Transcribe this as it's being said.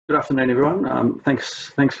Good afternoon, everyone.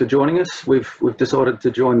 Thanks for joining us. We've decided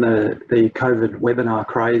to join the COVID webinar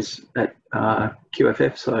craze at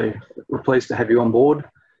QFF, so we're pleased to have you on board.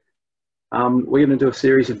 We're going to do a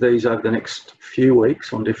series of these over the next few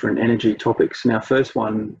weeks on different energy topics. And our first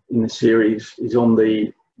one in the series is on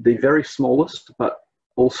the very smallest, but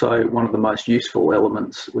also one of the most useful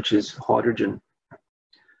elements, which is hydrogen.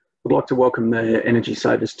 I'd like to welcome the Energy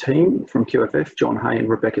Savers team from QFF, John Hay and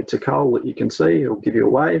Rebecca Tikal, that you can see. He'll give you a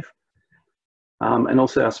wave. And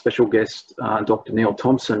also our special guest, Dr. Neil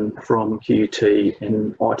Thompson from QUT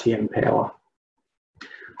and ITM Power.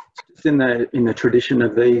 Just in the tradition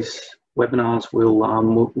of these webinars,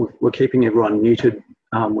 we're keeping everyone muted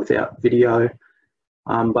without video,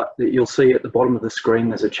 but you'll see at the bottom of the screen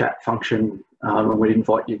there's a chat function, and we'd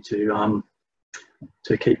invite you to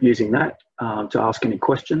keep using that to ask any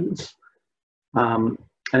questions. And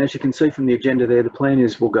as you can see from the agenda there, the plan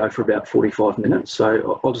is we'll go for about 45 minutes.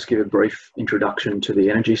 So I'll just give a brief introduction to the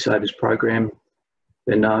Energy Savers program.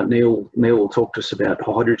 Then Neil will talk to us about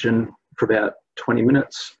hydrogen for about 20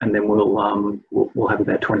 minutes, and then we'll have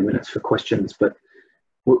about 20 minutes for questions. But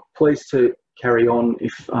we're pleased to carry on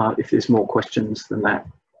if there's more questions than that.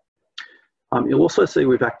 You'll also see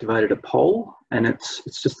we've activated a poll, and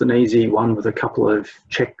it's just an easy one with a couple of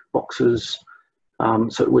check boxes.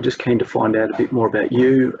 So we're just keen to find out a bit more about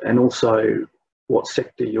you, and also what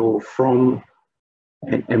sector you're from,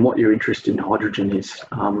 and what your interest in hydrogen is.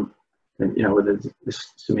 And you know, whether there's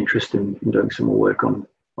some interest in doing some more work on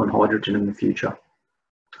hydrogen in the future.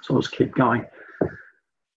 So I'll just keep going.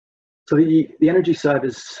 So the Energy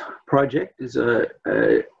Savers project is a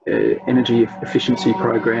energy efficiency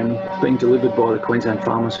program being delivered by the Queensland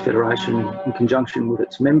Farmers Federation in conjunction with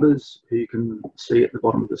its members, who you can see at the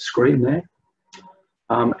bottom of the screen there.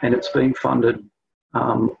 And it's being funded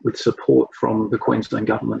with support from the Queensland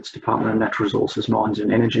Government's Department of Natural Resources, Mines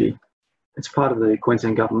and Energy. It's part of the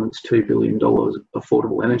Queensland Government's $2 billion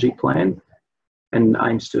affordable energy plan, and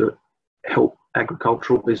aims to help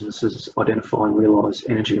agricultural businesses identify and realise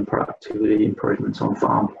energy and productivity improvements on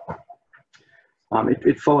farm.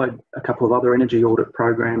 It followed a couple of other energy audit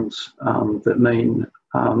programs that mean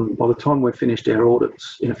by the time we've finished our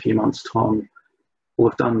audits in a few months' time, we'll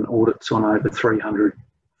have done audits on over 300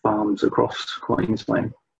 farms across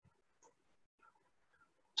Queensland.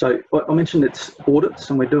 So I mentioned it's audits,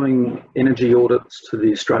 and we're doing energy audits to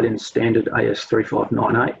the Australian standard AS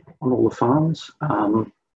 3598 on all the farms.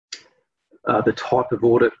 The type of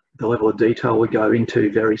audit, the level of detail we go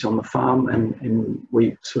into varies on the farm, and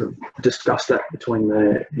we sort of discuss that between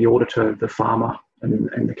the auditor, the farmer,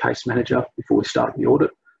 and the case manager before we start the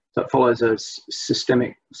audit. So it follows a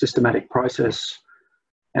systematic process,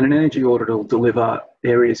 and an energy audit will deliver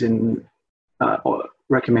areas in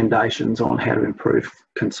recommendations on how to improve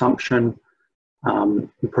consumption,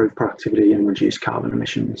 improve productivity, and reduce carbon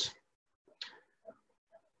emissions.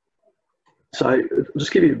 So I'll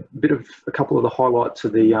just give you a couple of the highlights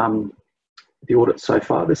of the audit so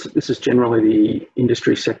far. This is generally the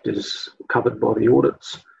industry sectors covered by the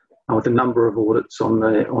audits, with a number of audits on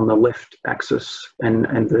the left axis and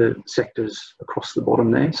the sectors across the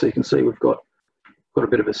bottom there. So you can see we've got a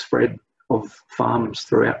bit of a spread of farms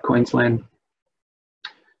throughout Queensland,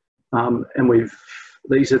 and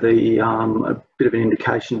these are a bit of an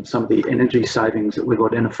indication of some of the energy savings that we've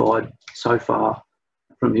identified so far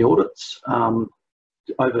from the audits.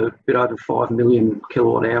 A bit over 5 million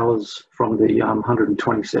kilowatt hours from the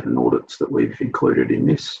 127 audits that we've included in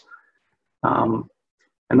this.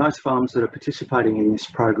 And those farms that are participating in this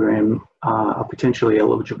program are potentially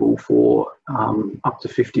eligible for up to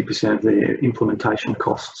 50% of their implementation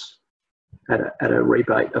costs at a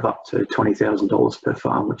rebate of up to $20,000 per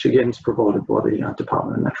farm, which again is provided by the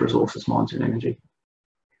Department of Natural Resources, Mines and Energy.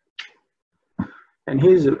 And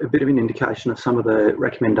here's a bit of an indication of some of the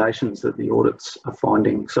recommendations that the audits are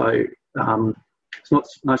finding. So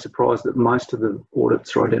it's no surprise that most of the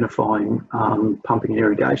audits are identifying pumping and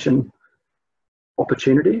irrigation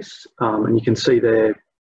opportunities, and you can see there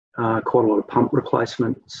quite a lot of pump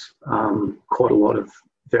replacements, quite a lot of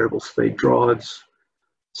variable speed drives,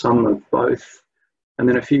 some of both, and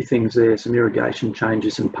then a few things there, some irrigation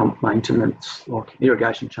changes and pump maintenance. Like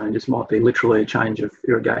irrigation changes might be literally a change of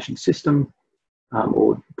irrigation system,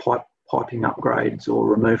 or piping upgrades, or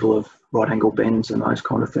removal of right angle bends and those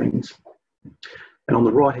kind of things. And on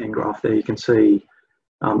the right hand graph there you can see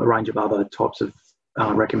a range of other types of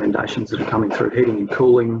recommendations that are coming through: heating and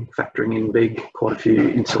cooling, factoring in quite a few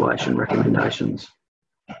insulation recommendations,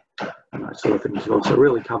 and those sort of things as well. So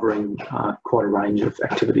really covering quite a range of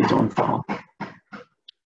activities on farm.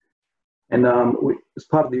 And as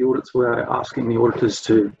part of the audits, we're asking the auditors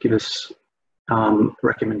to give us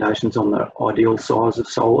recommendations on the ideal size of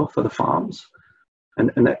solar for the farms.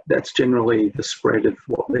 And that's generally the spread of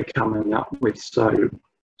what they're coming up with. So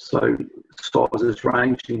sizes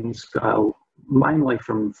ranging in scale mainly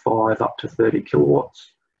from 5 up to 30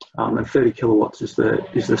 kilowatts. And 30 kilowatts is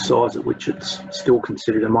the size at which it's still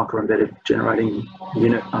considered a micro-embedded generating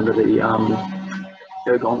unit under the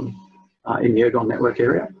ergon in the ergon network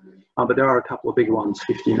area. But there are a couple of big ones,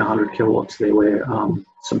 50 and 100 kilowatts there, where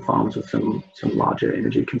some farms with some larger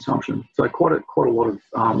energy consumption. So quite a lot of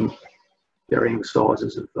varying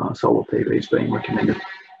sizes of solar PVs being recommended.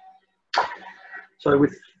 So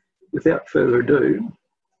without further ado,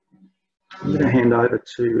 I'm going to hand over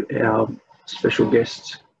to our special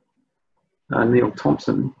guest, Neil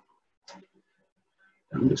Thompson.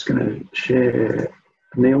 I'm just going to share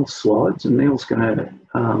Neil's slides, and Neil's going to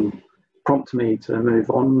prompt me to move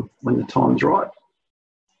on when the time's right.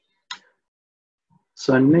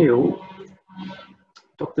 So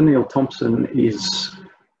Dr. Neil Thompson is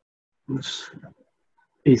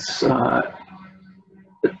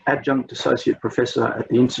adjunct associate professor at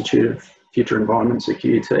the Institute of Future Environments at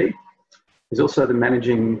QUT. He's also the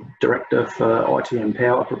managing director for ITM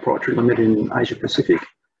Power Proprietary Limited in Asia Pacific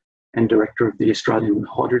and director of the Australian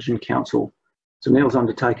Hydrogen Council. So Neil's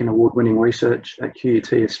undertaken award-winning research at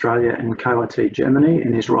QUT Australia and KIT Germany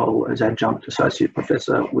in his role as adjunct associate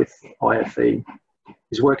professor with IFE.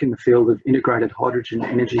 His work in the field of integrated hydrogen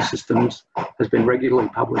energy systems has been regularly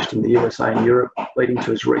published in the USA and Europe, leading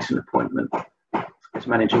to his recent appointment as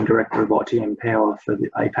managing director of ITM Power for the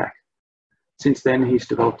APAC. Since then, he's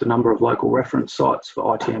developed a number of local reference sites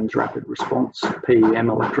for ITM's rapid response PEM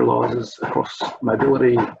electrolyzers across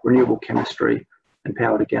mobility, renewable chemistry, and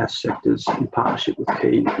power to gas sectors in partnership with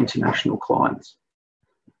key international clients.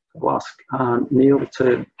 I'll ask Neil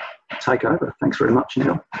to take over. Thanks very much,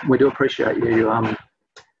 Neil. We do appreciate you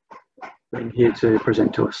being here to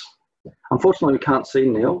present to us. Unfortunately, we can't see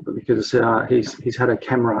Neil because he's had a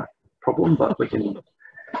camera problem, but we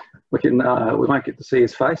won't get to see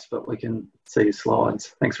his face, but we can see his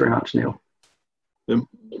slides. Thanks very much, Neil.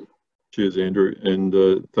 Cheers, Andrew, and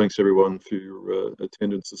thanks everyone for your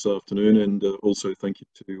attendance this afternoon, and also thank you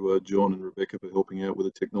to John and Rebecca for helping out with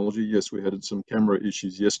the technology. Yes, we had some camera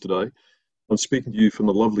issues yesterday. I'm speaking to you from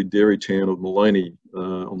the lovely dairy town of Maleny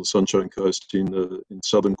on the Sunshine Coast in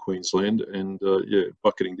southern Queensland, and yeah,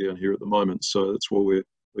 bucketing down here at the moment, so that's why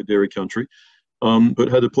we're dairy country. But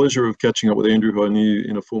had the pleasure of catching up with Andrew, who I knew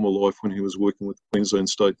in a former life when he was working with the Queensland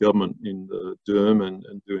State Government in Durham and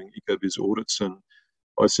doing ecovis audits. And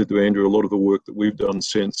I said to Andrew, a lot of the work that we've done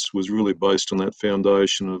since was really based on that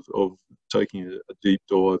foundation of taking a deep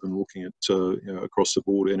dive and looking at across the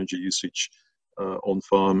board energy usage on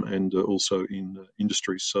farm and also in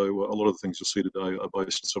industry. So a lot of the things you'll see today are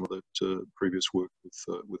based on some of that previous work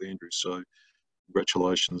with Andrew. So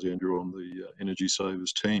congratulations, Andrew, on the Energy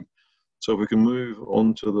Savers team. So if we can move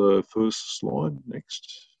on to the first slide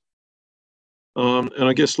next. And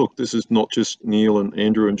I guess, look, this is not just Neil and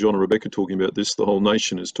Andrew and John and Rebecca talking about this. The whole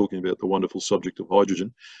nation is talking about the wonderful subject of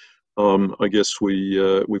hydrogen. I guess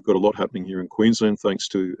we've got a lot happening here in Queensland thanks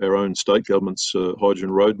to our own state government's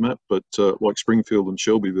hydrogen roadmap. But like Springfield and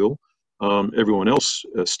Shelbyville, everyone else,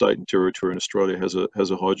 state and territory in Australia has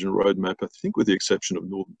a hydrogen roadmap, I think with the exception of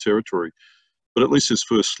Northern Territory. But at least this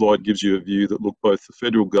first slide gives you a view that, look, both the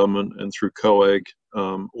federal government and through COAG,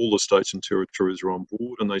 all the states and territories are on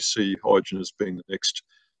board, and they see hydrogen as being the next,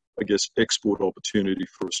 I guess, export opportunity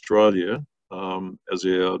for Australia as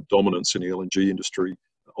our dominance in the LNG industry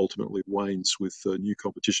ultimately wanes with new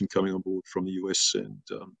competition coming on board from the US and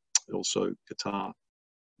also Qatar.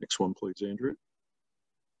 Next one, please, Andrew.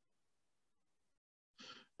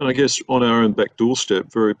 And I guess on our own back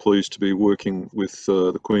doorstep, very pleased to be working with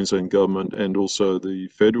the Queensland government and also the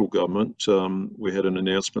federal government. We had an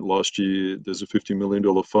announcement last year, there's a $50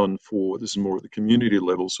 million fund for, this is more at the community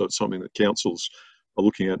level, so it's something that councils are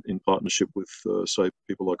looking at in partnership with, say,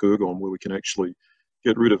 people like Ergon, where we can actually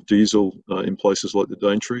get rid of diesel in places like the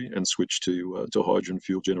Daintree and switch to hydrogen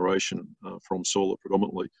fuel generation from solar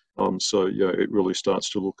predominantly. So yeah, it really starts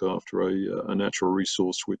to look after a natural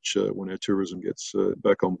resource, which when our tourism gets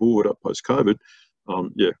back on board up post-COVID,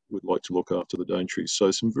 yeah, we'd like to look after the Daintree. So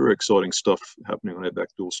some very exciting stuff happening on our back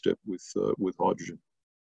doorstep with hydrogen.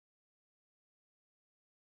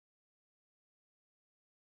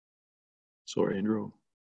 Sorry, Andrew.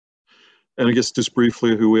 And I guess just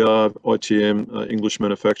briefly who we are, ITM, English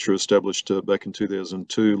manufacturer, established back in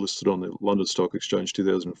 2002, listed on the London Stock Exchange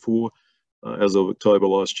 2004. As of October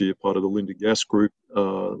last year, part of the Linde Gas Group,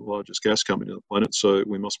 largest gas company on the planet, so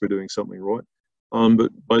we must be doing something right.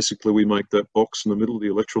 But basically we make that box in the middle, the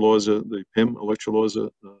electrolyser, the PEM electrolyser,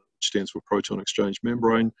 which stands for proton exchange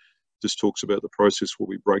membrane. This talks about the process where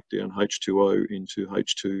we break down H2O into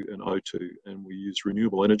H2 and O2, and we use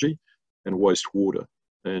renewable energy and wastewater,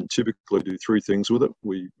 and typically do three things with it.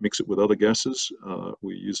 We mix it with other gases,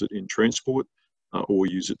 we use it in transport, or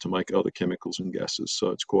we use it to make other chemicals and gases.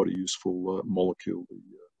 So it's quite a useful molecule,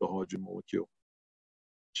 the hydrogen molecule.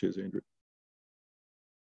 Cheers, Andrew.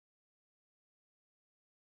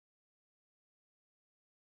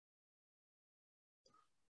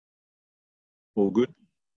 All good?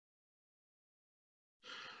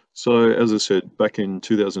 So as I said, back in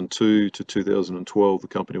 2002 to 2012, the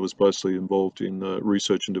company was basically involved in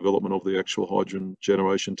research and development of the actual hydrogen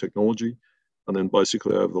generation technology. And then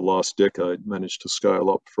basically over the last decade, managed to scale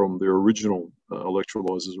up from their original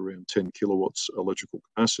electrolyzers around 10 kilowatts electrical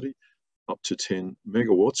capacity up to 10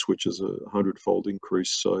 megawatts, which is a 100-fold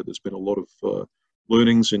increase. So there's been a lot of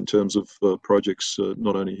learnings in terms of projects,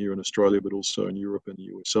 not only here in Australia, but also in Europe and the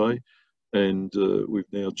USA. And we've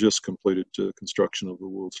now just completed construction of the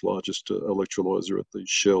world's largest electrolyzer at the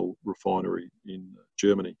Shell refinery in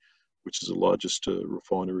Germany, which is the largest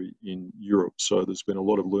refinery in Europe. So there's been a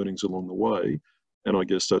lot of learnings along the way, and I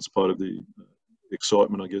guess that's part of the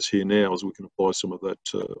excitement, I guess, here now, is we can apply some of that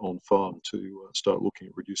on farm to start looking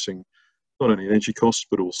at reducing not only energy costs,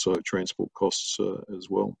 but also transport costs as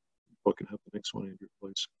well. If I can have the next one, Andrew,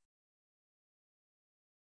 please.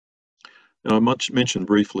 Now, I mentioned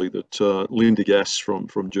briefly that Linde Gas from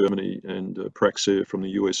Germany and Praxair from the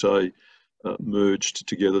USA merged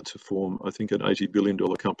together to form, I think, an $80 billion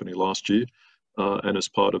company last year. And as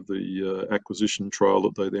part of the acquisition trial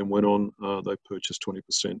that they then went on, they purchased 20%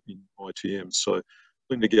 in ITM. So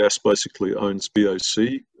Linde Gas basically owns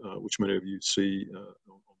BOC, which many of you see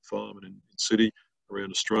on farm and in city around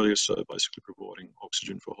Australia. So basically providing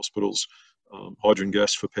oxygen for hospitals, hydrogen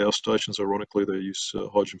gas for power stations. Ironically, they use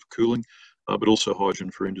hydrogen for cooling, but also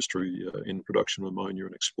hydrogen for industry in production of ammonia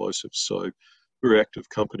and explosives. So very active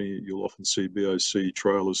company. You'll often see BOC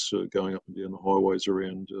trailers going up and down the highways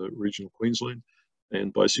around regional Queensland.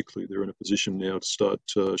 And basically they're in a position now to start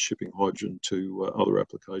shipping hydrogen to other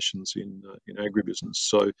applications in agribusiness.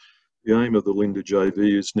 So the aim of the Linde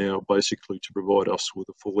JV is now basically to provide us with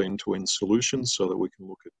a full end-to-end solution so that we can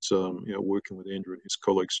look at working with Andrew and his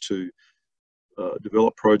colleagues to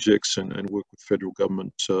develop projects and work with federal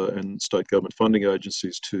government and state government funding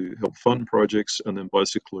agencies to help fund projects, and then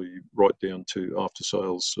basically right down to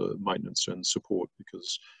after-sales maintenance and support,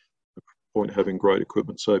 because the point of having great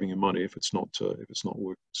equipment saving you money if it's not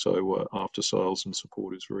working. So after-sales and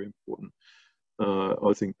support is very important.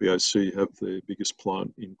 I think BOC have their biggest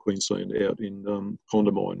plant in Queensland out in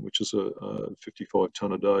Condamine, which is a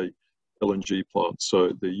 55-tonne-a-day LNG plant.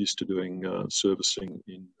 So they're used to doing servicing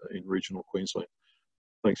in regional Queensland.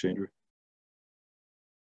 Thanks, Andrew.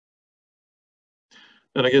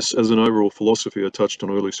 And I guess as an overall philosophy, I touched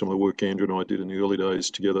on earlier some of the work Andrew and I did in the early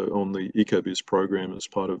days together on the EcoBiz program as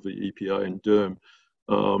part of the EPA and DERM.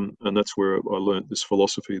 And that's where I learned this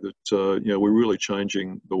philosophy that we're really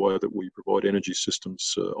changing the way that we provide energy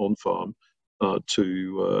systems on farm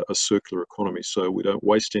to a circular economy. So we don't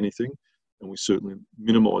waste anything, and we certainly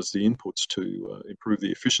minimise the inputs to improve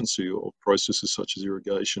the efficiency of processes such as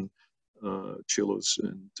irrigation, chillers,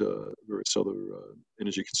 and various other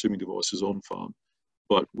energy-consuming devices on farm.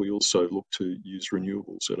 But we also look to use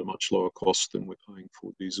renewables at a much lower cost than we're paying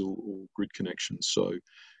for diesel or grid connections. So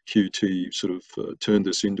QT sort of turned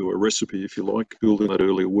this into a recipe, if you like, building that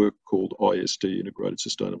earlier work called ISD, Integrated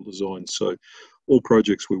Sustainable Design. So all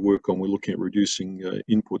projects we work on, we're looking at reducing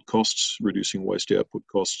input costs, reducing waste output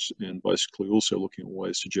costs, and basically also looking at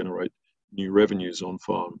ways to generate new revenues on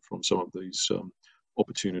farm from some of these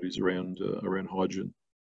opportunities around hydrogen.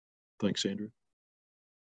 Thanks, Andrew.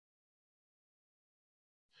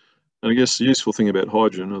 And I guess the useful thing about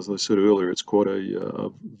hydrogen, as I said earlier, it's quite a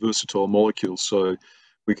versatile molecule. So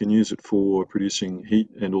we can use it for producing heat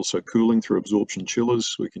and also cooling through absorption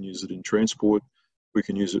chillers. We can use it in transport. We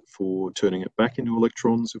can use it for turning it back into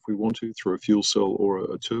electrons if we want to through a fuel cell or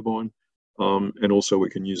a turbine. And also we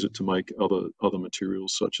can use it to make other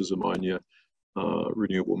materials such as ammonia,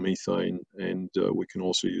 renewable methane, and we can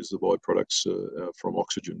also use the byproducts from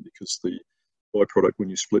oxygen, because the byproduct when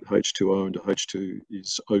you split H2O into H2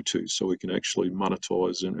 is O2, so we can actually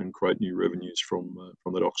monetize and create new revenues from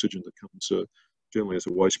that oxygen that comes generally as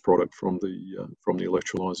a waste product from the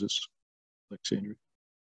electrolyzers. Thanks, Andrew.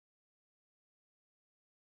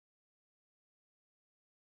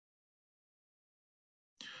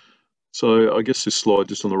 So I guess this slide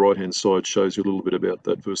just on the right-hand side shows you a little bit about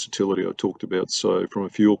that versatility I talked about. So from a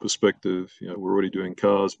fuel perspective, we're already doing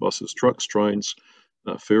cars, buses, trucks, trains.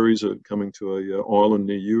 Ferries are coming to a island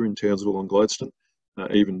near you in Townsville and Gladstone.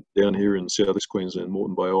 even down here in southeast Queensland,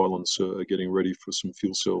 Moreton Bay Islands are getting ready for some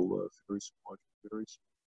fuel cell ferries, ferries.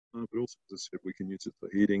 But also, as I said, we can use it for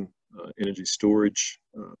heating, energy storage,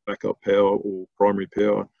 backup power or primary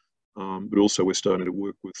power. But also we're starting to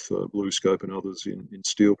work with BlueScope and others in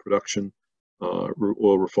steel production,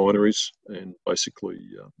 oil refineries, and basically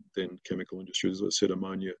then chemical industries, as I said,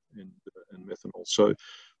 ammonia and methanol. So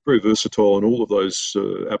very versatile, and all of those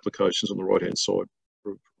applications on the right-hand side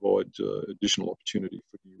provide additional opportunity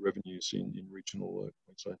for new revenues in regional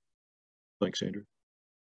Queensland. Thanks, Andrew.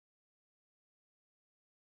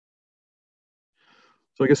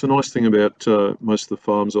 So I guess the nice thing about most of the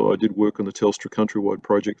farms, I did work on the Telstra Countrywide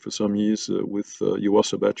project for some years with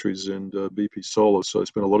Yuwassa Batteries and BP Solar, so I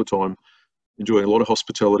spent a lot of time enjoying a lot of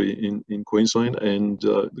hospitality in Queensland, and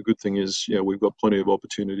the good thing is, we've got plenty of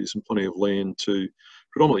opportunities and plenty of land to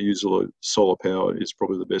predominantly use solar power. Is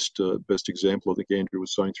probably the best example. I think Andrew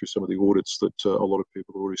was saying through some of the audits that a lot of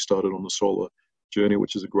people have already started on the solar journey,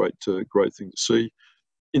 which is a great thing to see.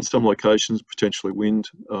 In some locations, potentially wind,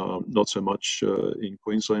 not so much in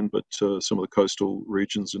Queensland, but some of the coastal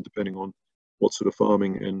regions, and depending on what sort of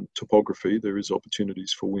farming and topography, there is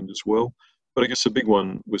opportunities for wind as well. But I guess the big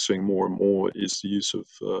one we're seeing more and more is the use of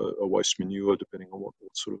a waste manure, depending on what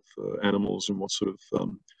sort of animals and what sort of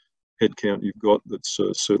head count you've got. That's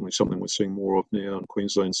certainly something we're seeing more of now, and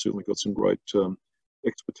Queensland's certainly got some great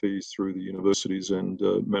expertise through the universities and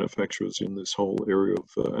manufacturers in this whole area of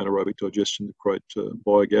anaerobic digestion to create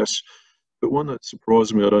biogas. But one that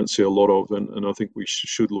surprised me, I don't see a lot of, and I think we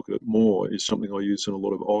should look at it more, is something I use in a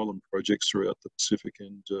lot of island projects throughout the Pacific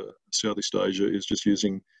and Southeast Asia, is just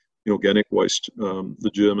using organic waste.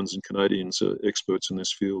 The Germans and Canadians are experts in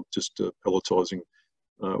this field, just pelletizing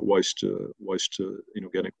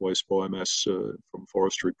inorganic waste biomass from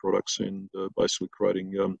forestry products, and basically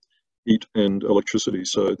creating heat and electricity.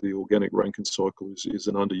 So the organic Rankine cycle is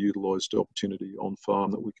an underutilized opportunity on farm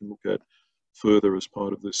that we can look at further as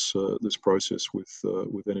part of this this process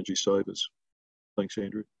with energy savers. Thanks,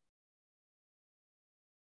 Andrew.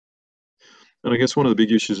 And I guess one of the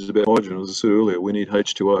big issues about hydrogen, as I said earlier, we need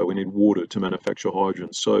H2O, we need water to manufacture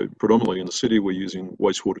hydrogen. So predominantly in the city, we're using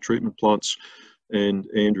wastewater treatment plants, and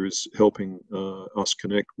Andrew is helping us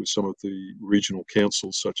connect with some of the regional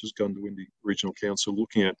councils, such as Goondiwindi Regional Council,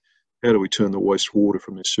 looking at how do we turn the wastewater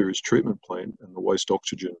from this sewage treatment plant and the waste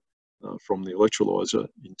oxygen from the electrolyser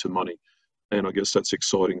into money. And I guess that's an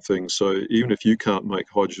exciting thing. So even if you can't make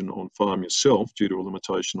hydrogen on farm yourself due to a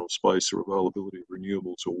limitation of space or availability of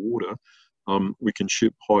renewables or water, we can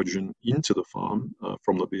ship hydrogen into the farm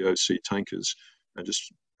from the VOC tankers and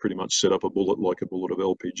just pretty much set up a bullet like a bullet of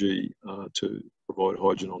LPG to provide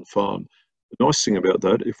hydrogen on farm. The nice thing about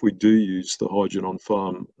that, if we do use the hydrogen on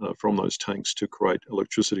farm from those tanks to create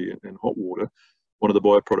electricity and hot water, one of the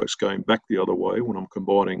byproducts going back the other way when I'm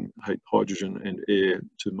combining hydrogen and air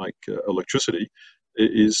to make electricity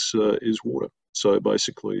is water. So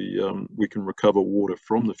basically we can recover water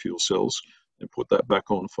from the fuel cells and put that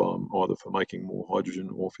back on farm, either for making more hydrogen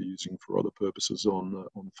or for using for other purposes on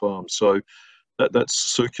farm. So that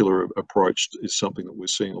circular approach is something that we're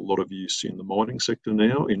seeing a lot of use in the mining sector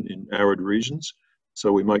now in arid regions.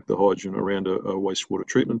 So we make the hydrogen around a wastewater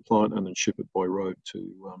treatment plant and then ship it by road to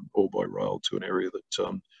or by rail to an area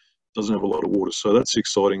that doesn't have a lot of water. So that's the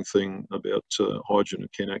exciting thing about hydrogen.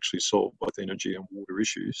 It can actually solve both energy and water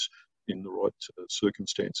issues in the right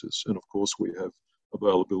circumstances. And of course, we have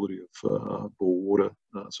availability of bore water,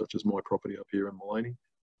 such as my property up here in Maleny,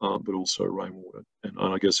 but also rainwater. And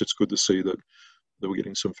I guess it's good to see that we're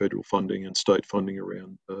getting some federal funding and state funding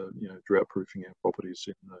around, drought proofing our properties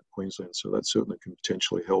in Queensland. So that certainly can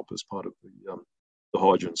potentially help as part of the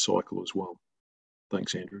hydrogen cycle as well.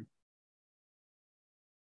 Thanks, Andrew.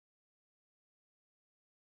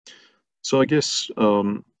 So I guess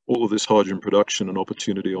all of this hydrogen production and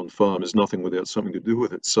opportunity on farm is nothing without something to do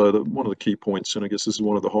with it. So one of the key points, and I guess this is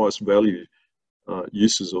one of the highest value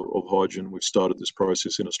uses of hydrogen. We've started this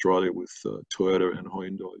process in Australia with Toyota and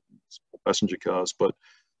Hyundai passenger cars, but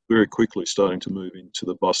very quickly starting to move into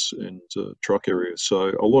the bus and truck area.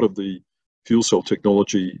 So a lot of the fuel cell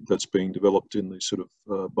technology that's being developed in the sort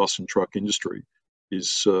of bus and truck industry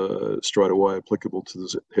is straight away applicable to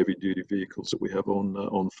the heavy duty vehicles that we have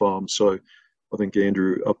on farm. So I think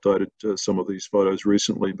Andrew updated some of these photos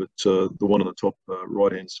recently, but the one on the top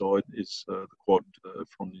right-hand side is the quad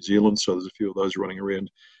from New Zealand. So there's a few of those running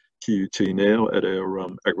around QUT now at our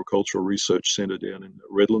Agricultural Research Centre down in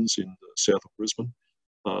Redlands in the south of Brisbane.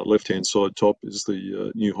 Left-hand side top is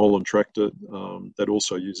the New Holland tractor that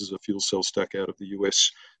also uses a fuel cell stack out of the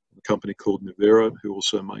US, a company called Nuvera, who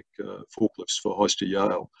also make forklifts for Hyster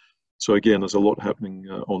Yale. So again, there's a lot happening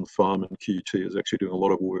on farm, and QUT is actually doing a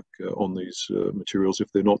lot of work on these materials.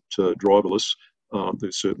 If they're not driverless,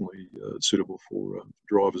 they're certainly suitable for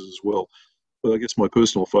drivers as well. But I guess my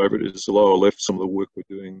personal favourite is the lower left, some of the work we're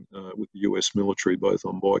doing with the US military, both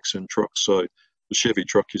on bikes and trucks. So the Chevy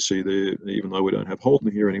truck you see there, even though we don't have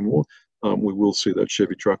Holden here anymore, we will see that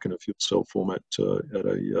Chevy truck in a fuel cell format at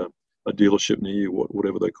a dealership near you,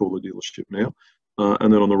 whatever they call the dealership now.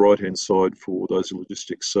 And then on the right-hand side for those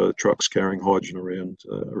logistics, trucks carrying hydrogen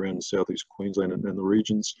around southeast Queensland and the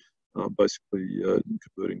regions, basically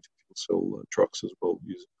converting to fuel cell trucks as well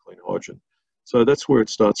using clean hydrogen. So that's where it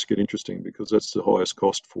starts to get interesting, because that's the highest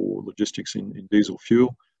cost for logistics in diesel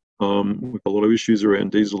fuel. We've got a lot of issues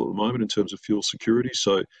around diesel at the moment in terms of fuel security.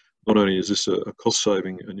 So not only is this a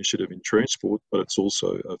cost-saving initiative in transport, but it's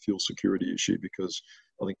also a fuel security issue, because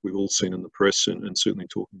I think we've all seen in the press and certainly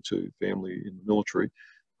talking to family in the military,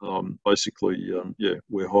 basically,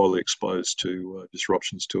 we're highly exposed to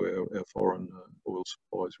disruptions to our foreign oil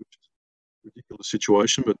supplies, which is a ridiculous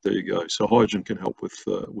situation, but there you go. So hydrogen can help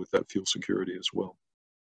with that fuel security as well.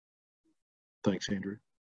 Thanks, Andrew.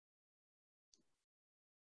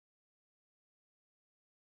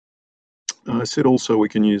 I said also we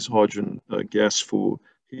can use hydrogen gas for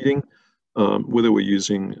heating, whether we're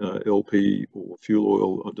using LP or fuel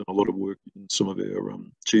oil. I've done a lot of work in some of our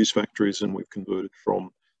cheese factories, and we've converted from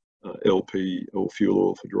LP or fuel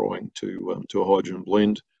oil for drying to a hydrogen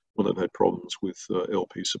blend when they've had problems with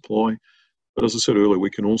LP supply. But as I said earlier, we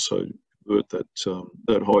can also convert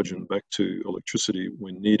that hydrogen back to electricity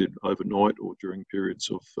when needed overnight or during periods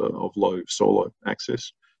of low solar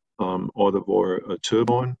access. Either via a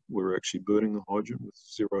turbine, where we're actually burning the hydrogen with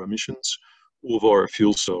zero emissions, or via a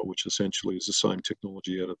fuel cell, which essentially is the same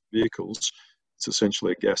technology out of vehicles. It's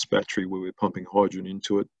essentially a gas battery where we're pumping hydrogen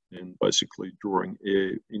into it and basically drawing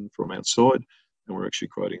air in from outside, and we're actually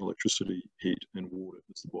creating electricity, heat and water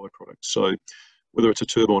as the byproduct. So whether it's a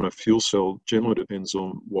turbine or fuel cell generally depends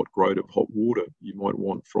on what grade of hot water you might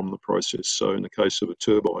want from the process. So in the case of a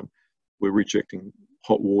turbine, we're rejecting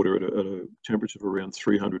hot water at a temperature of around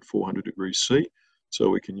 300, 400 degrees C. So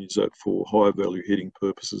we can use that for higher value heating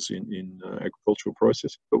purposes in agricultural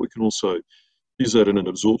processing. But we can also use that in an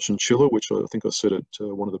absorption chiller, which I think I said at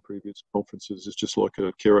one of the previous conferences is just like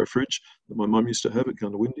a Kero fridge that my mum used to have at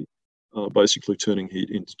Gundawindi, basically turning heat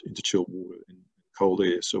into chilled water and cold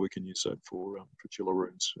air. So we can use that for chiller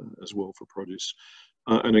rooms as well for produce.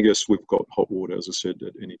 And I guess we've got hot water, as I said,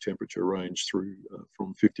 at any temperature range through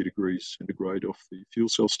from 50 degrees centigrade off the fuel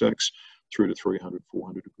cell stacks through to 300,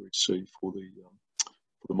 400 degrees C for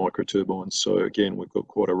the micro turbines. So again, we've got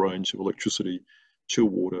quite a range of electricity, chill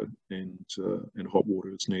water, and hot water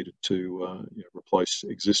that's needed to replace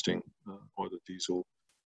existing either diesel,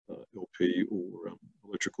 LP, or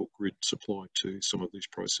electrical grid supply to some of these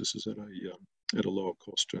processes at a lower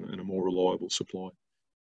cost and a more reliable supply.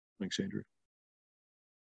 Thanks, Andrew.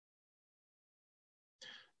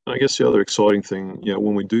 I guess the other exciting thing,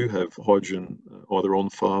 when we do have hydrogen either on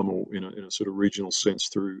farm or in a sort of regional sense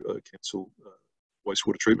through a council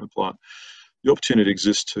wastewater treatment plant, the opportunity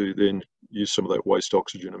exists to then use some of that waste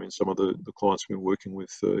oxygen. I mean, some of the clients we've been working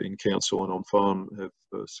with in council and on farm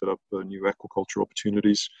have set up new aquaculture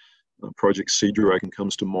opportunities. Project Sea Dragon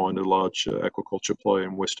comes to mind, a large aquaculture player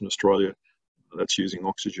in Western Australia that's using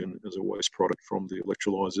oxygen as a waste product from the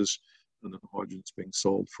electrolyzers, and then the hydrogen's being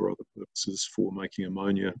sold for other purposes for making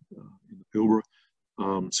ammonia in the Pilbara.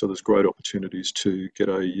 So there's great opportunities to get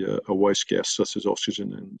a waste gas such as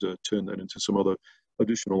oxygen and turn that into some other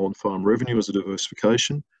additional on-farm revenue as a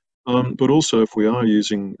diversification. But also if we are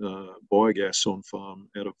using biogas on farm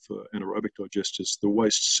out of anaerobic digesters, the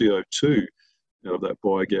waste CO2 out of that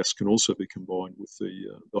biogas can also be combined with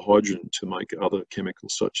the hydrogen to make other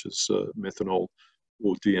chemicals such as methanol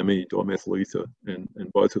or DME, dimethyl ether, and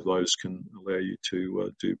both of those can allow you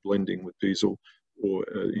to do blending with diesel, or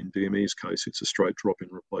in DME's case, it's a straight drop-in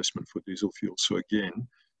replacement for diesel fuel. So again,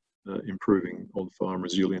 improving on-farm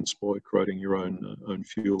resilience by creating your own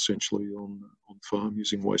fuel essentially on farm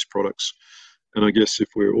using waste products. And I guess if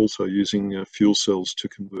we're also using fuel cells to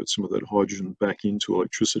convert some of that hydrogen back into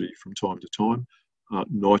electricity from time to time,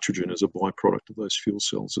 nitrogen is a byproduct of those fuel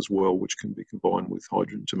cells as well, which can be combined with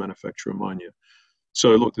hydrogen to manufacture ammonia.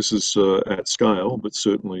 So look, this is at scale, but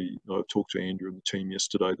certainly I talked to Andrew and the team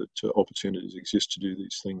yesterday that opportunities exist to do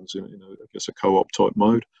these things in I guess a co-op type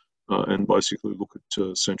mode, and basically look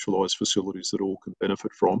at centralised facilities that all can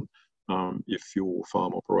benefit from if your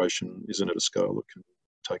farm operation isn't at a scale that can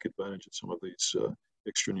take advantage of some of these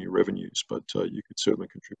extra new revenues. But you could certainly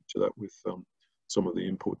contribute to that with some of the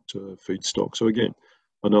input feedstock. So again,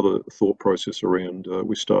 another thought process around,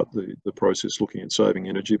 we start the process looking at saving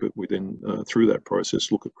energy, but we then, through that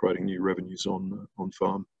process, look at creating new revenues on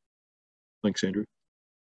farm. Thanks, Andrew.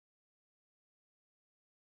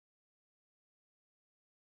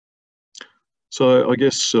 So I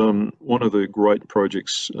guess one of the great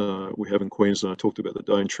projects we have in Queensland, I talked about the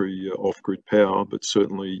Daintree off-grid power, but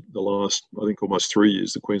certainly the last, I think, almost 3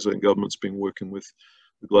 years, the Queensland government's been working with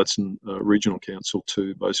the Gladstone Regional Council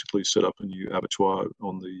to basically set up a new abattoir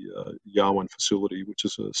on the Yarwun facility, which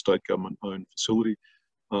is a state government-owned facility,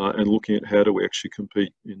 and looking at how do we actually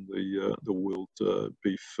compete in the world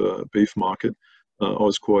beef market. I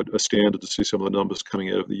was quite astounded to see some of the numbers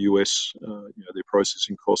coming out of the US. Their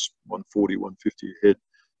processing costs $140, $150 a head.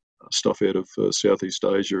 Stuff out of Southeast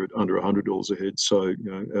Asia at under $100 a head. So,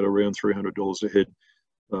 at around $300 a head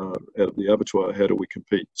out of the abattoir, how do we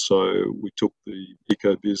compete? So we took the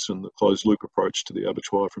eco-biz and the closed loop approach to the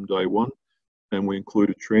abattoir from day one, and we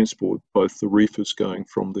included transport, both the reefers going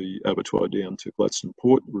from the abattoir down to Gladstone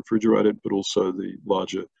Port, refrigerated, but also the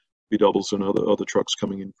larger B-doubles and other trucks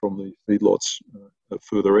coming in from the feedlots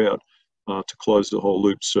further out to close the whole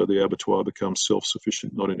loop, so the abattoir becomes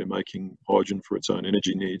self-sufficient, not only making hydrogen for its own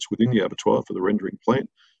energy needs within the abattoir for the rendering plant,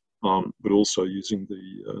 but also using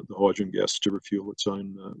the hydrogen gas to refuel its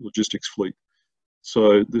own logistics fleet.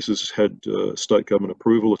 So this has had state government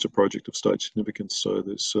approval. It's a project of state significance, so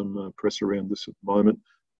there's some press around this at the moment.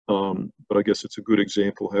 But I guess it's a good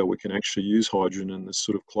example how we can actually use hydrogen in this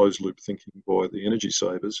sort of closed loop thinking by the energy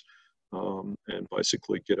savers, and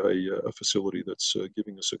basically get a facility that's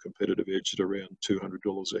giving us a competitive edge at around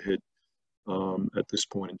 $200 a head at this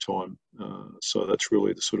point in time. So that's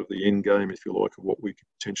really the sort of the end game, if you like, of what we could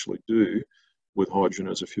potentially do with hydrogen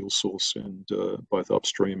as a fuel source, and both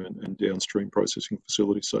upstream and downstream processing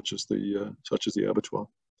facilities such as the abattoir.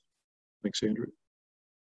 Thanks, Andrew.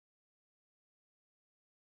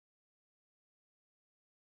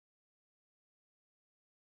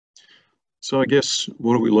 So I guess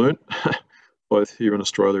what have we learned, both here in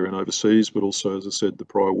Australia and overseas, but also, as I said, the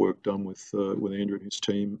prior work done with Andrew and his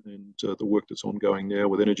team, and the work that's ongoing now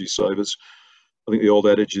with energy savers. I think the old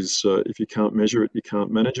adage is, if you can't measure it, you can't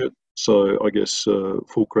manage it. So I guess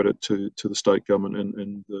full credit to the state government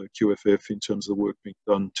and the QFF in terms of the work being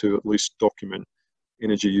done to at least document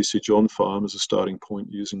energy usage on farm as a starting point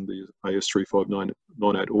using the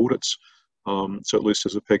AS3598 audits. So at least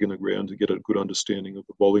there's a peg in the ground to get a good understanding of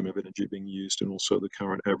the volume of energy being used, and also the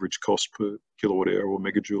current average cost per kilowatt hour or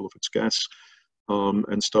megajoule if it's gas.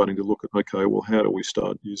 And starting to look at, okay, well, how do we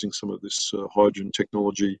start using some of this hydrogen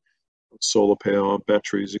technology, solar power,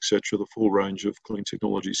 batteries, etc., the full range of clean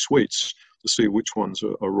technology suites, to see which ones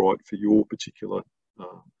are right for your particular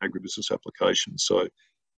agribusiness application. So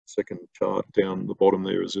second chart down the bottom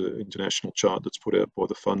there is an international chart that's put out by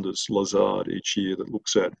the funders Lazard each year that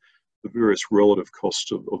looks at the various relative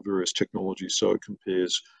costs of various technologies. So it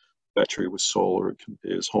compares battery with solar, it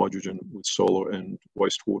compares hydrogen with solar and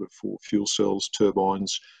wastewater for fuel cells,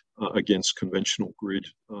 turbines, against conventional grid,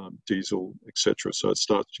 diesel, etc. So it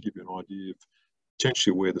starts to give you an idea of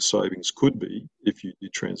potentially where the savings could be if you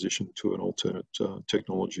did transition to an alternate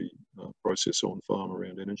technology process on farm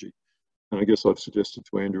around energy. And I guess I've suggested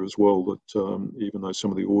to Andrew as well that even though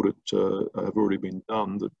some of the audit have already been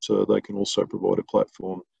done, that they can also provide a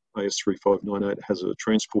platform. AS3598 has a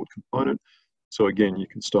transport component. So again, you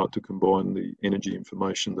can start to combine the energy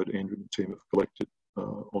information that Andrew and the team have collected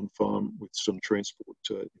on farm with some transport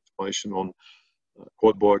information on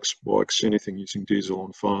quad bikes, anything using diesel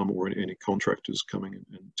on farm, or any contractors coming in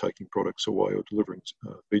and taking products away or delivering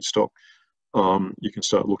feedstock. You can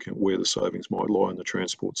start looking at where the savings might lie on the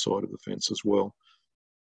transport side of the fence as well.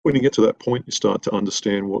 When you get to that point, you start to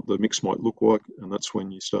understand what the mix might look like, and that's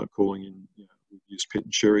when you start calling in, we use Pitt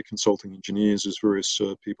and Sherry consulting engineers. There's various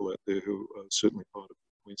people out there who are certainly part of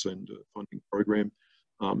the Queensland funding program,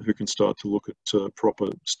 who can start to look at proper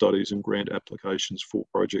studies and grant applications for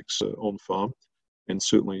projects on farm. And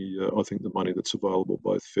certainly, I think the money that's available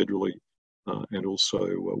both federally and also,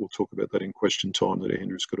 we'll talk about that in question time, that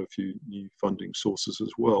Andrew's got a few new funding sources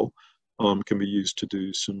as well, can be used to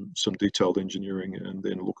do some detailed engineering and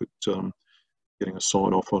then look at getting a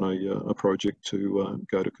sign off on a project to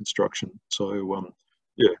go to construction. So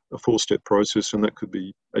yeah, a 4-step process, and that could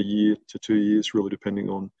be a year to 2 years, really depending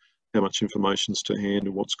on how much information's to hand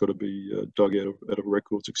and what's got to be dug out of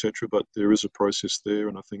records, etc. But there is a process there,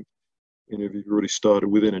 and I think if you've already started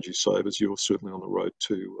with energy savers, you're certainly on the road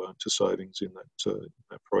to savings in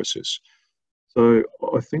that process. So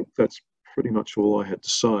I think that's pretty much all I had to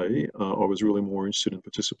say. I was really more interested in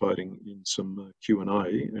participating in some Q&A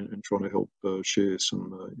and trying to help share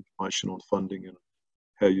some information on funding and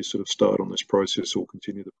how you sort of start on this process or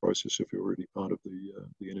continue the process if you're already part of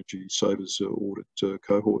the Energy Savers audit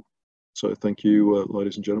cohort. So thank you,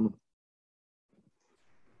 ladies and gentlemen.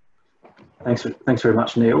 Thanks very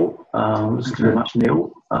much, Neil.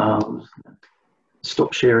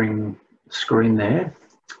 Stop sharing screen there.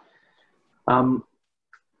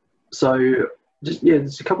 So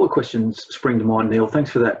there's a couple of questions spring to mind, Neil.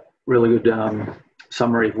 Thanks for that really good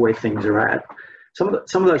summary of where things are at. Some of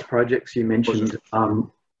those projects you mentioned,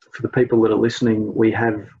 for the people that are listening, we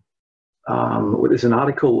have there's an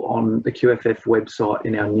article on the QFF website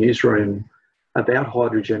in our newsroom about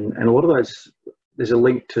hydrogen, and a lot of those, there's a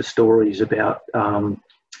link to stories about some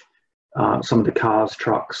of the cars,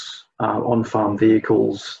 trucks, on-farm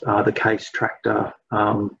vehicles, the Case tractor,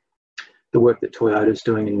 the work that Toyota's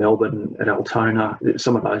doing in Melbourne at Altona,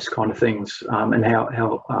 some of those kind of things, and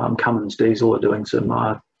how Cummins Diesel are doing some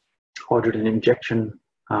hydrogen injection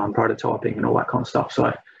prototyping and all that kind of stuff.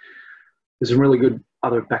 So there's some really good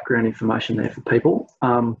other background information there for people.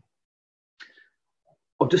 I've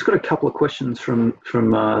just got a couple of questions from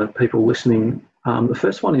people listening. The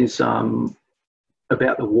first one is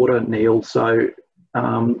about the water, Neil. So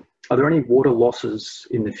are there any water losses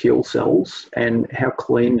in the fuel cells, and how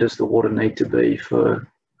clean does the water need to be for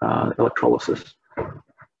electrolysis?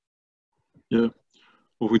 Yeah.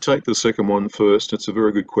 Well, if we take the second one first, it's a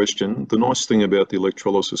very good question. The nice thing about the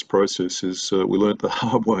electrolysis process is we learnt the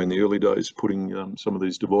hard way in the early days putting some of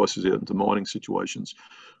these devices out into mining situations.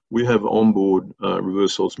 We have onboard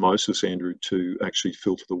reverse osmosis, Andrew, to actually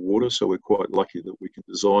filter the water, so we're quite lucky that we can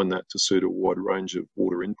design that to suit a wide range of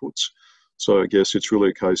water inputs. So I guess it's really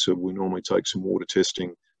a case of we normally take some water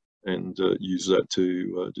testing and use that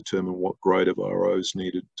to determine what grade of RO is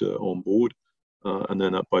needed on board. And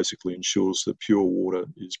then that basically ensures that pure water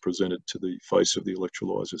is presented to the face of the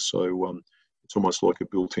electrolyzer. So it's almost like a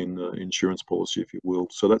built-in insurance policy, if you will.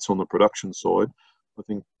 So that's on the production side. I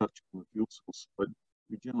think touching on the fuel cell side,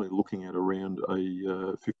 you're generally looking at around a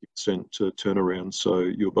 50% turnaround. So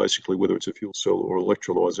you're basically, whether it's a fuel cell or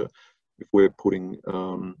electrolyzer, if we're putting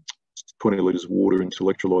 20 litres of water into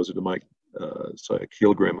electrolyzer to make, say, a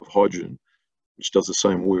kilogram of hydrogen, which does the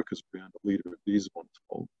same work as around a litre of diesel on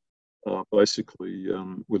top. Basically,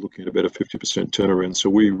 we're looking at about a 50% turnaround. So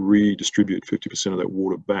we redistribute 50% of that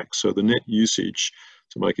water back. So the net usage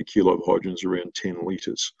to make a kilo of hydrogen is around 10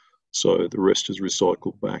 litres. So the rest is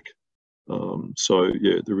recycled back. So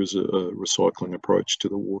yeah, there is a recycling approach to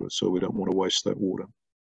the water. So we don't want to waste that water.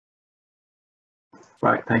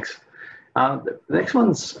 Right, thanks. The next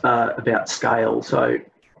one's about scale. So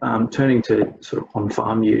turning to sort of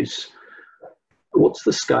on-farm use, what's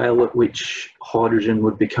the scale at which hydrogen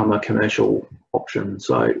would become a commercial option?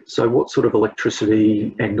 So what sort of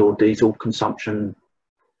electricity and or diesel consumption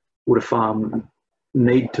would a farm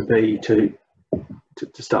need to be to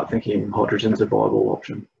start thinking hydrogen's a viable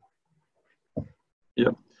option?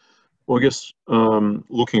 Yeah. Well, I guess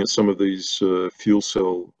looking at some of these fuel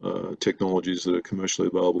cell technologies that are commercially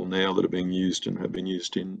available now that are being used and have been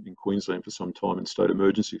used in Queensland for some time in state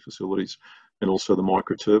emergency facilities, and also the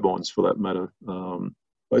micro turbines for that matter,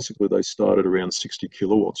 basically they started around 60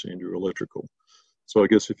 kilowatts, Andrew, electrical. So I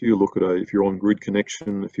guess if you look at if you're on grid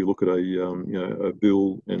connection, if you look at a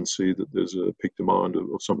bill and see that there's a peak demand of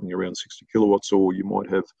something around 60 kilowatts, or you might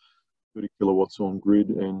have 30 kilowatts on grid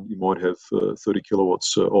and you might have 30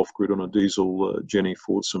 kilowatts off grid on a diesel Jenny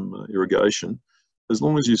for some irrigation. As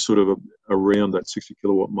long as you're sort of around that 60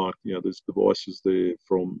 kilowatt mark, there's devices there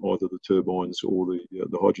from either the turbines or the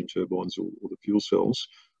hydrogen turbines or the fuel cells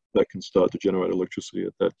that can start to generate electricity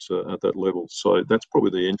at that level. So that's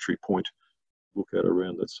probably the entry point. Look at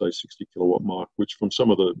around that, say, 60 kilowatt mark, which from some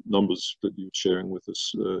of the numbers that you're sharing with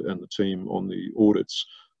us and the team on the audits,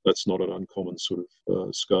 that's not an uncommon sort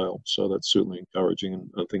of scale. So that's certainly encouraging, and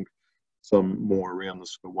I think some more around the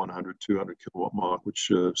sort of 100, 200 kilowatt mark,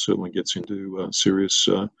 which certainly gets into serious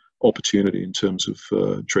opportunity in terms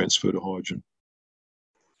of transfer to hydrogen.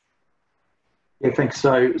 Yeah, thanks.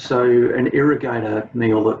 So an irrigator,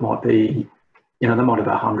 Neil, that might be, they might have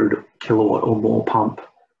a 100 kilowatt or more pump.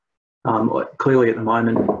 Clearly at the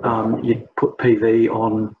moment, you'd put PV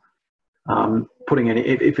on, putting any,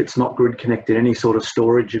 if it's not grid connected, any sort of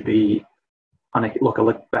storage would be, like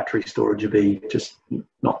a battery storage would be just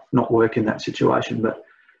not work in that situation. But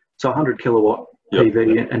so 100 kilowatt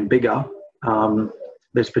PV and bigger,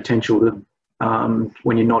 there's potential to,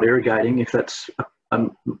 when you're not irrigating, if that's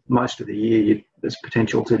most of the year, there's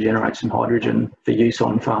potential to generate some hydrogen for use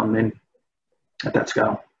on farm then at that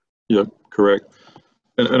scale. Yeah, correct.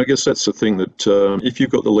 And I guess that's the thing that if you've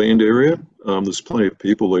got the land area, there's plenty of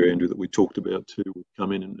people there, Andrew, that we talked about too, would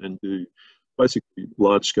come in and do basically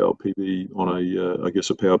large-scale PV on a, I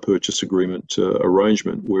guess, a power purchase agreement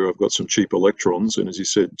arrangement where I've got some cheap electrons, and as you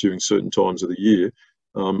said, during certain times of the year,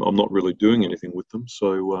 I'm not really doing anything with them.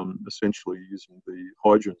 So essentially using the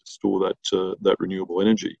hydrogen to store that renewable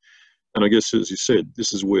energy. And I guess, as you said,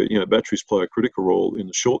 this is where, batteries play a critical role in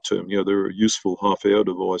the short term. They're a useful half-hour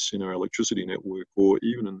device in our electricity network, or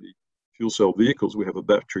even in the fuel cell vehicles, we have a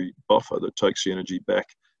battery buffer that takes the energy back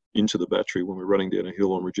into the battery when we're running down a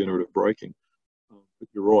hill on regenerative braking. But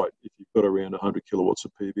you're right, if you've got around 100 kilowatts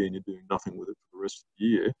of PV and you're doing nothing with it for the rest of the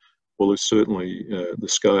year, well, there's certainly the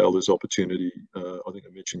scale, there's opportunity. I think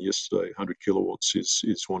I mentioned yesterday, 100 kilowatts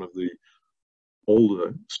is one of the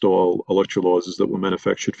older style electrolyzers that were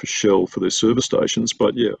manufactured for Shell for their service stations.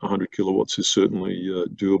 But yeah, 100 kilowatts is certainly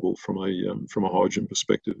doable from a hydrogen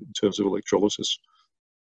perspective in terms of electrolysis.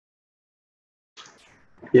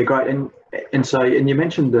 Yeah, great. And you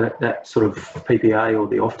mentioned that sort of PPA or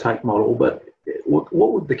the offtake model, but what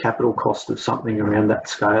would the capital cost of something around that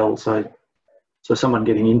scale? So someone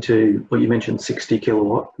getting into, well, you mentioned 60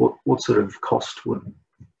 kilowatt. What sort of cost would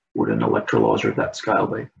an electrolyzer of that scale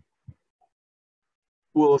be?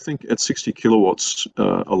 Well, I think at 60 kilowatts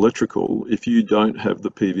electrical, if you don't have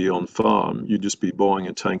the PV on farm, you'd just be buying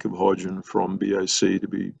a tank of hydrogen from BAC to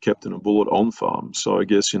be kept in a bullet on farm. So I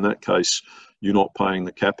guess in that case, you're not paying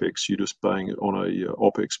the capex, you're just paying it on a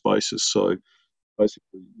OPEX basis. So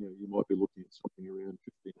basically, you might be looking at something around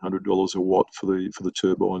 $1,500 a watt for the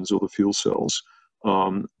turbines or the fuel cells.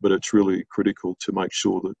 But it's really critical to make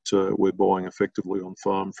sure that we're buying effectively on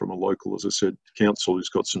farm from a local, as I said, council who's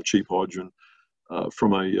got some cheap hydrogen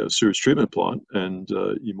from a sewage treatment plant, and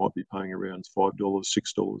you might be paying around $5,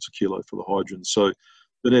 $6 a kilo for the hydrogen. So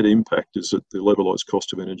the net impact is that the levelized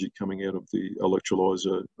cost of energy coming out of the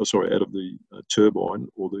electrolyzer, out of the turbine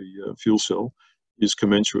or the fuel cell is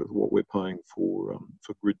commensurate with what we're paying for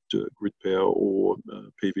grid power or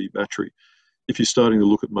PV battery. If you're starting to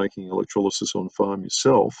look at making electrolysis on farm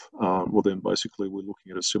yourself, well then basically we're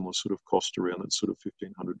looking at a similar sort of cost around that sort of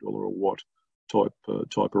 $1,500 a watt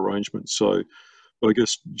type arrangement. So I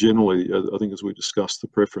guess generally, I think as we discussed, the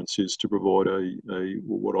preference is to provide a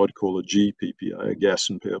what I'd call a GPPA, a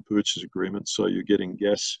gas and power purchase agreement. So you're getting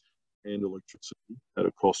gas and electricity at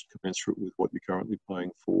a cost commensurate with what you're currently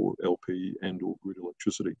paying for LP and or grid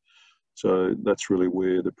electricity. So that's really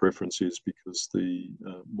where the preference is, because the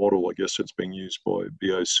model, I guess, that's being used by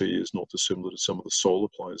BOC is not dissimilar to some of the solar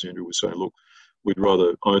players. Andrew was saying, look, we'd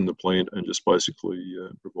rather own the plant and just basically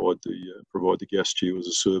provide the gas to you as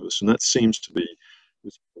a service, and that seems to be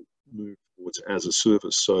this move towards as a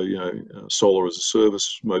service. So solar as a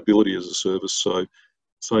service, mobility as a service. So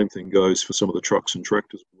same thing goes for some of the trucks and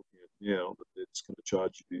tractors we're looking at now. That it's going to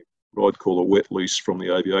charge you what I'd call a wet lease from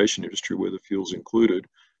the aviation industry, where the fuel's included,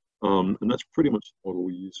 and that's pretty much the model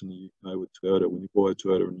we use in the UK with Toyota. When you buy a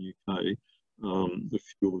Toyota in the UK, the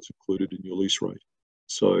fuel is included in your lease rate.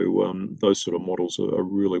 So those sort of models are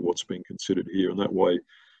really what's being considered here, and that way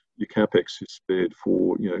your capex is spared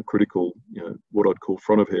for critical, what I'd call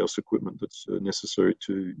front of house equipment that's necessary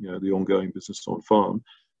to the ongoing business on farm.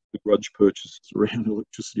 The grudge purchases around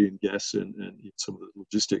electricity and gas and some of the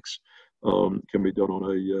logistics can be done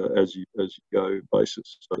on a as you go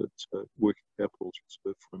basis. So that working capital is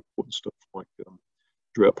reserved for important stuff like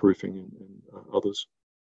drought proofing and others.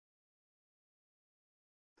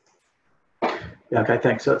 Yeah, okay,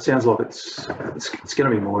 thanks. So it sounds like it's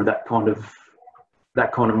going to be more of that kind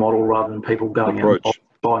of model rather than people going out and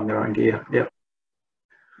buying their own gear. Yep.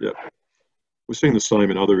 Yep. We're seeing the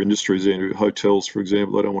same in other industries, Andrew. Hotels, for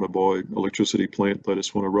example, they don't want to buy electricity plant. They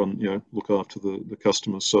just want to run, look after the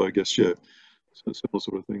customers. So I guess, yeah, it's a similar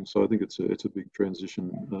sort of thing. So I think it's a big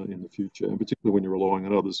transition in the future, and particularly when you're relying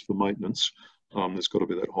on others for maintenance, there's got to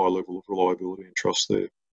be that high level of reliability and trust there.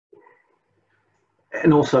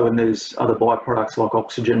 And also when there's other byproducts like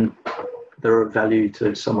oxygen that are of value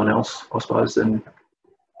to someone else, I suppose, then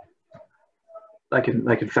they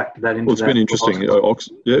can factor that into. Well, it's been interesting.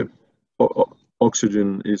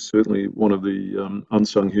 Oxygen is certainly one of the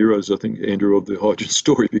unsung heroes, I think, Andrew, of the hydrogen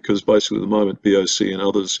story, because basically at the moment BOC and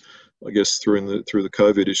others, I guess, through the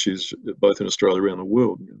COVID issues, both in Australia and around the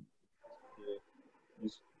world,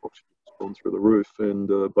 oxygen has gone through the roof, and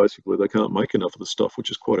basically they can't make enough of the stuff, which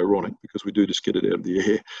is quite ironic because we do just get it out of the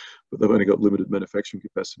air, but they've only got limited manufacturing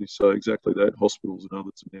capacity. So exactly that, hospitals and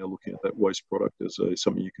others are now looking at that waste product as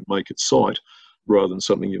something you can make at site, rather than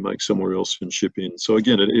something you make somewhere else and ship in. So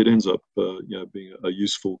again, it ends up being a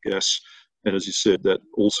useful gas, and as you said, that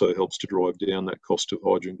also helps to drive down that cost of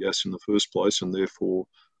hydrogen gas in the first place, and therefore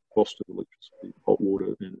cost of electricity, hot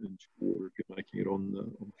water, and water if you're making it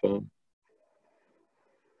on farm.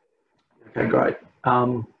 Okay, great.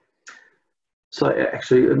 So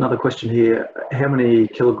actually, another question here: how many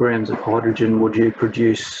kilograms of hydrogen would you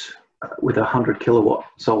produce with a 100 kilowatt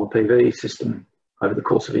solar PV system over the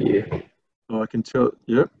course of a year? I can tell.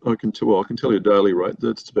 Yep, I can tell. Well, I can tell you a daily rate.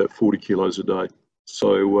 That's about 40 kilos a day.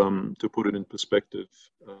 So to put it in perspective,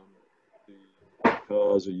 the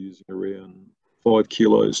cars are using around 5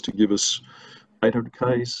 kilos to give us 800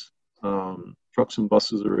 k's. Trucks and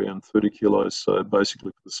buses are around 30 kilos. So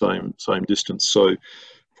basically for the same distance. So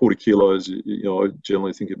 40 kilos, I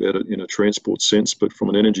generally think about it in a transport sense, but from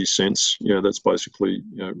an energy sense, that's basically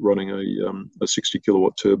running a 60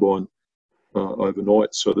 kilowatt turbine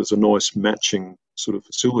overnight. So there's a nice matching sort of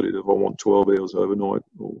facility. If I want 12 hours overnight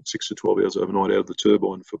or 6 to 12 hours overnight out of the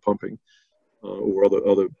turbine for pumping or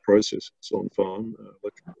other processes on farm,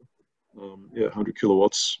 electrical. 100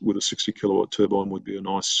 kilowatts with a 60 kilowatt turbine would be a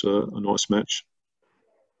nice match.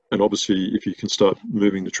 And obviously, if you can start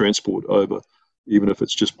moving the transport over, even if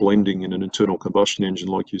it's just blending in an internal combustion engine,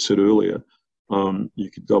 like you said earlier,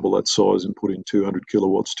 you could double that size and put in 200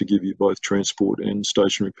 kilowatts to give you both transport and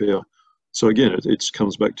stationary power. So again, it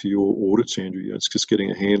comes back to your audits, Andrew. It's just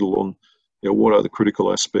getting a handle on what are the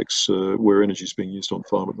critical aspects where energy is being used on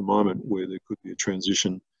farm at the moment, where there could be a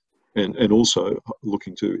transition, and also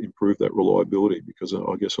looking to improve that reliability, because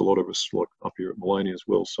I guess a lot of us, like up here at Maloney as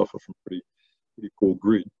well, suffer from pretty poor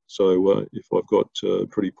grid. So if I've got a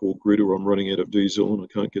pretty poor grid, or I'm running out of diesel and I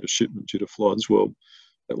can't get a shipment due to floods, well,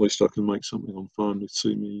 at least I can make something on farm to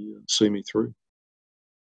see me through.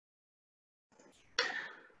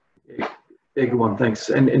 Yeah, good one, thanks.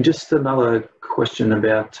 And just another question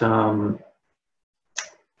about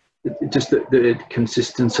just the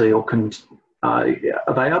consistency, or are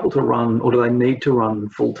they able to run, or do they need to run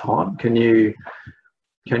full time? Can you,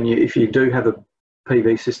 if you do have a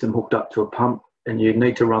PV system hooked up to a pump and you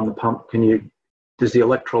need to run the pump, does the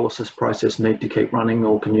electrolysis process need to keep running,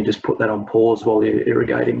 or can you just put that on pause while you're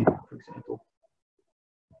irrigating, for example?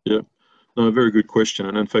 Yeah, no, very good question.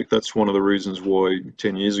 And in fact, that's one of the reasons why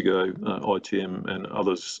 10 years ago, ITM and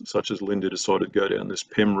others such as Linda decided to go down this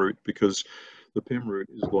PEM route, because the PEM route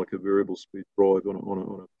is like a variable speed drive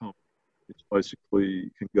on a pump. It's basically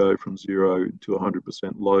can go from 0 to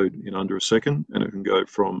 100% load in under a second, and it can go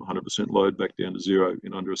from 100% load back down to 0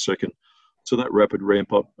 in under a second. So that rapid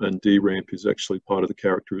ramp up and deramp is actually part of the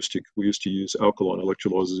characteristic. We used to use alkaline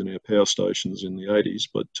electrolyzers in our power stations in the 80s,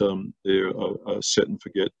 but they're a set and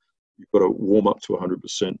forget. You've got to warm up to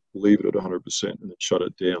 100%, leave it at 100%, and then shut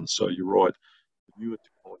it down. So you're right. The newer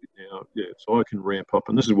technology now, so I can ramp up,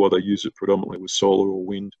 and this is why they use it predominantly with solar or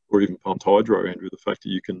wind or even pumped hydro, Andrew, the fact that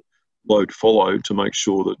you can load follow to make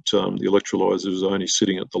sure that the electrolyzer is only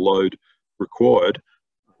sitting at the load required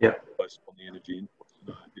based on the energy input.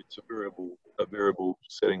 It's a variable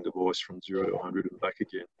setting device from 0 to 100 and back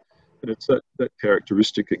again. And it's that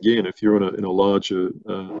characteristic, again, if you're in a larger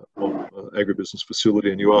agribusiness facility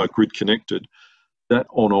and you are grid connected, that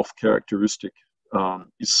on-off characteristic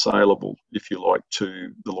is saleable, if you like,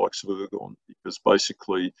 to the likes of Ergon, because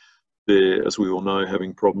basically they're, as we all know,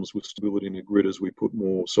 having problems with stability in the grid as we put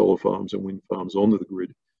more solar farms and wind farms onto the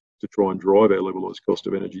grid to try and drive our levelized cost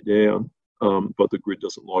of energy down. But the grid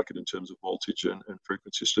doesn't like it in terms of voltage and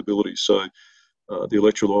frequency stability. So the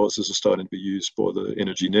electrolyzers are starting to be used by the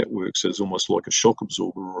energy networks as almost like a shock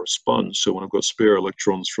absorber or a sponge. So when I've got spare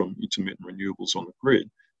electrons from intermittent renewables on the grid,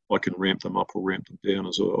 I can ramp them up or ramp them down,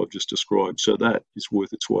 as I've just described. So that is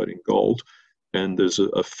worth its weight in gold. And there's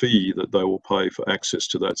a fee that they will pay for access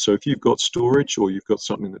to that. So if you've got storage or you've got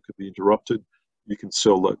something that could be interrupted, you can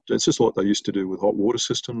sell that. It's just like they used to do with hot water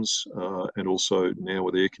systems, and also now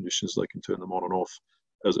with air conditioners, they can turn them on and off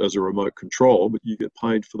as a remote control, but you get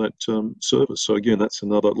paid for that service. So again, that's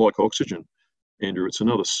another, like oxygen, Andrew, it's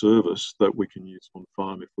another service that we can use on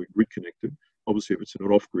farm if we're grid connected. Obviously, if it's in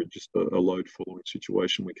an off-grid, just a load following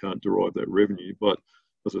situation, we can't derive that revenue. But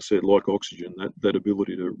as I said, like oxygen, that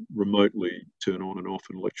ability to remotely turn on and off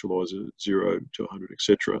an electrolyzer 0 to 100,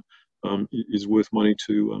 etc., is worth money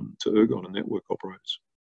to Ergon and network operators.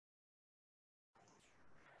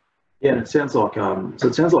 Yeah, and it sounds like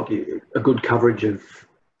a good coverage of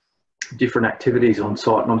different activities on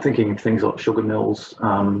site, and I'm thinking of things like sugar mills,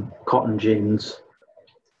 cotton gins,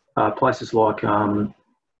 places like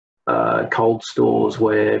cold stores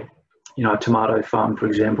where, a tomato farm, for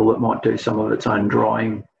example, that might do some of its own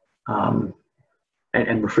drying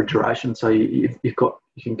and refrigeration. So you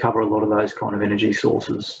can cover a lot of those kind of energy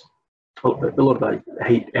sources, a lot of those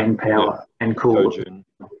heat and power and cooling.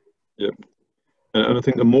 Yep. And I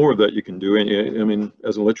think the more of that you can do, I mean,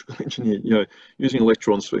 as an electrical engineer, using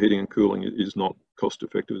electrons for heating and cooling is not cost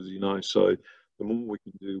effective, as you know. So the more we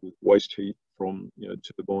can do with waste heat from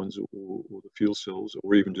turbines or the fuel cells,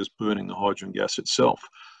 or even just burning the hydrogen gas itself,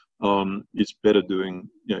 it's better doing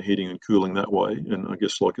heating and cooling that way. And I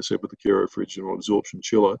guess, like I said, with the Kero fridge or absorption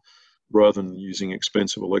chiller, rather than using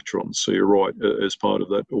expensive electrons. So you're right, as part of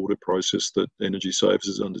that audit process that Energy Saves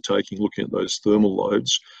is undertaking, looking at those thermal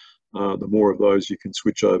loads, the more of those you can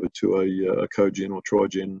switch over to a cogen or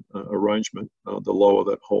trigen arrangement, the lower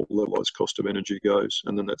that whole levelized cost of energy goes,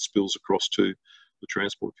 and then that spills across to the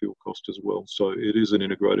transport fuel cost as well. So it is an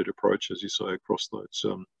integrated approach, as you say, across those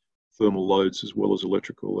thermal loads as well as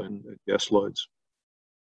electrical and gas loads.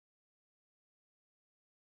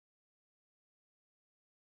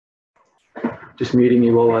 Just muting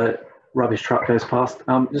you while a rubbish truck goes past.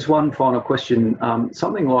 Just one final question.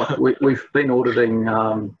 Something like we've been auditing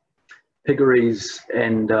piggeries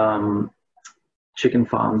and chicken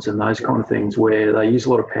farms and those kind of things where they use a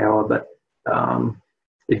lot of power, but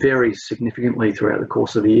it varies significantly throughout the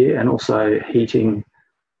course of the year, and also heating,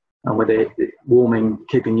 where they're warming,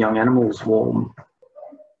 keeping young animals warm.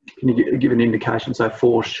 Can you give an indication, so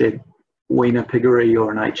 4-shed weaner piggery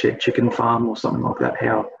or an 8-shed chicken farm or something like that,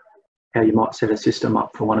 how you might set a system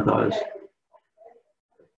up for one of those?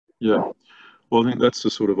 Yeah. Well, I think that's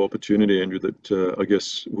the sort of opportunity, Andrew, that I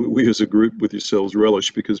guess we as a group with yourselves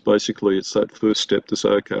relish, because basically it's that first step to say,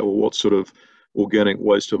 okay, well, what sort of organic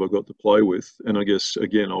waste have I got to play with? And I guess,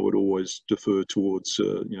 again, I would always defer towards,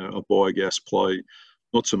 a biogas play,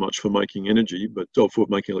 not so much for making energy, but for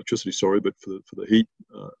making electricity, sorry, but for the heat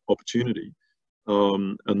opportunity.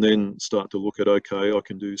 And then start to look at, okay, I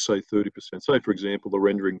can do, say, 30%. Say, for example, the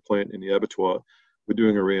rendering plant in the abattoir, we're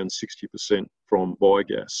doing around 60% from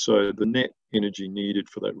biogas. So the net energy needed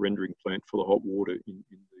for that rendering plant for the hot water in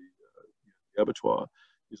the abattoir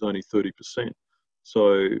is only 30%.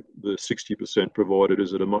 So the 60% provided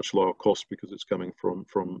is at a much lower cost because it's coming from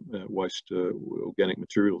waste organic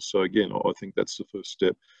materials. So again, I think that's the first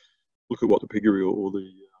step. Look at what the piggery or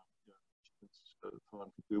the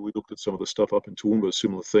farm can do. We looked at some of the stuff up in Toowoomba, a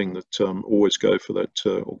similar thing, that always go for that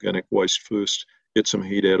organic waste first, get some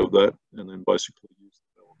heat out of that, and then basically use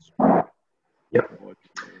the balance. Yep.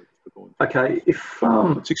 Okay, if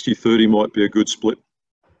 60-30 might be a good split.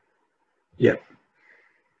 Yep.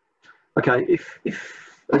 Okay, if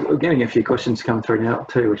we're getting a few questions come through now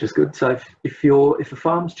too, which is good. So if a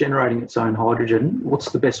farm's generating its own hydrogen,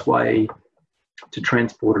 what's the best way to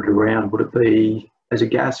transport it around? Would it be as a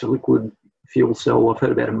gas or liquid fuel cell? I've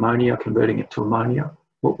heard about ammonia, converting it to ammonia.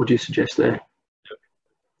 What would you suggest there?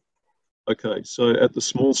 Okay, so at the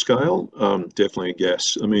small scale, definitely a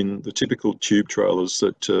gas. I mean, the typical tube trailers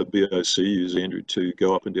that BOC use, Andrew, to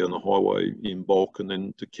go up and down the highway in bulk and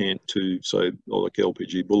then decant to, say, like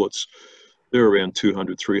LPG bullets, they're around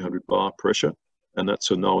 200, 300 bar pressure. And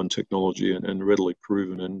that's a known technology and readily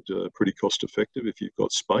proven and pretty cost effective if you've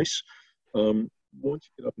got space. Once you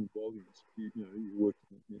get up in volumes, you work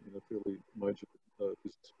in a fairly major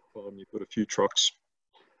business farm, you've got a few trucks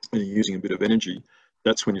and you're using a bit of energy.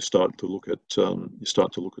 That's when you start to look at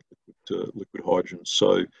liquid hydrogen.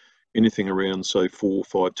 So anything around, say, 4 or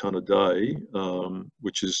 5 tonne a day,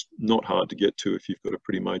 which is not hard to get to if you've got a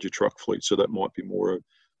pretty major truck fleet. So that might be more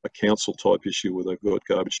a council type issue where they've got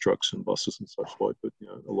garbage trucks and buses and such like. But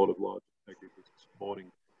a lot of large agribusiness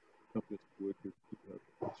mining companies work with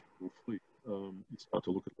a fleet. You start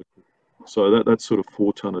to look at liquid. So that's sort of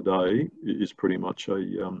 4 tonne a day is pretty much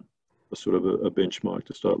a sort of a benchmark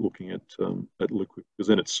to start looking at liquid, because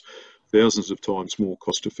then it's thousands of times more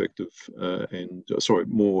cost effective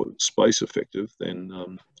more space effective than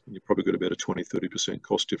you've probably got about a 20-30%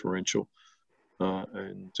 cost differential,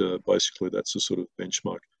 and basically that's the sort of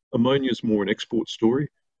benchmark. Ammonia is more an export story.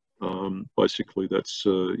 Basically that's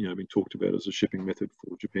been talked about as a shipping method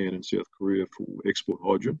for Japan and South Korea for export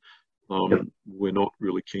hydrogen. We're not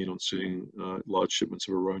really keen on seeing large shipments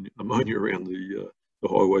of ammonia around the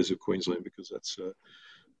highways of Queensland, because that's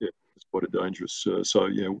it's quite a dangerous. So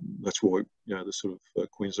that's why the sort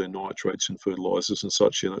of Queensland nitrates and fertilisers and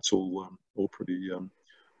such. That's all pretty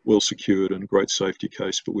well secured and great safety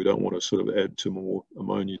case. But we don't want to sort of add to more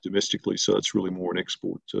ammonia domestically. So it's really more an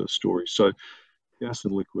export story. So gas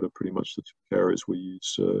and liquid are pretty much the two carriers we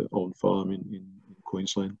use on farm in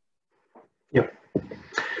Queensland. Yep.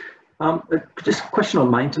 Just a question on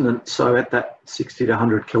maintenance. So at that 60 to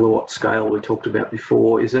 100 kilowatt scale we talked about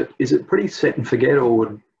before, is it pretty set and forget,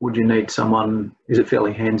 or would you need someone? Is it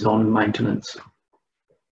fairly hands-on maintenance?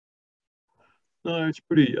 No, it's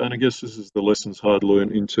pretty, and I guess this is the lessons hard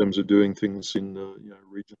learned in terms of doing things in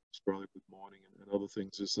regional Australia with mining and other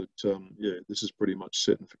things. Is that this is pretty much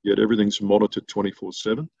set and forget. Everything's monitored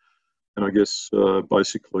 24/7. And I guess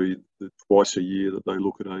basically twice a year that they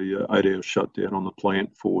look at a 8-hour shutdown on the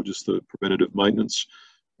plant for just the preventative maintenance.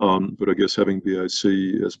 But I guess having BAC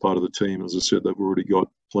as part of the team, as I said, they've already got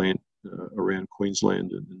plant around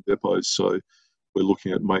Queensland and depots, so we're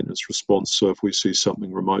looking at maintenance response. So if we see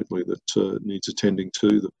something remotely that needs attending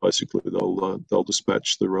to, that basically they'll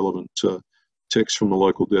dispatch the relevant techs from the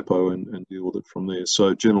local depot and deal with it from there.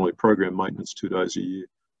 So generally program maintenance 2 days a year.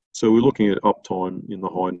 So we're looking at uptime in the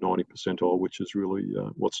high 90 percentile, which is really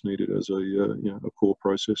what's needed as a core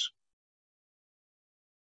process.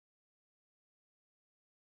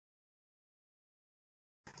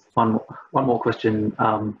 One more question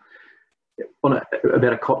about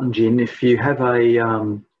a cotton gin. If you have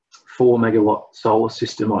a 4 megawatt solar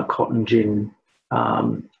system on a cotton gin,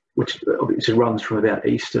 which obviously runs from about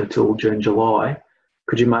Easter till June, July,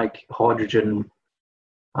 could you make hydrogen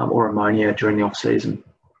or ammonia during the off season?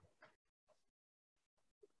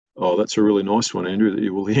 Oh, that's a really nice one,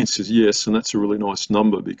 Andrew. Well, the answer is yes, and that's a really nice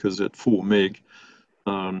number because at 4 meg,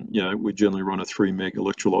 we generally run a 3 meg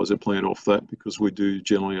electrolyser plant off that because we do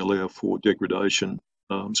generally allow for degradation.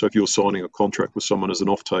 So if you're signing a contract with someone as an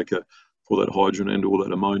off-taker for that hydrogen and or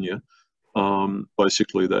that ammonia,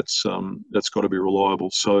 basically that's got to be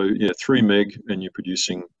reliable. So yeah, 3 meg, and you're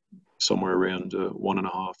producing somewhere around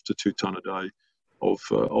 1.5 to 2 tonne a day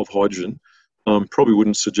of hydrogen. Probably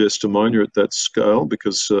wouldn't suggest ammonia at that scale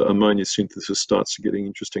because ammonia synthesis starts getting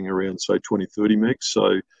interesting around, say, 20, 30 megs. So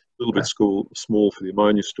a little bit small for the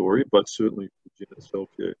ammonia story, but certainly for the gin itself,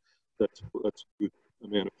 yeah, that's a good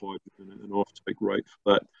amount of hydrogen, and an off-take rate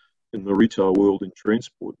for that in the retail world in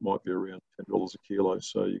transport might be around $10 a kilo.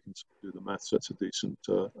 So you can do the maths. That's a decent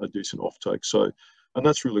off-take. So, and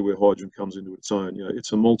that's really where hydrogen comes into its own. You know,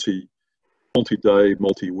 it's a multi-day,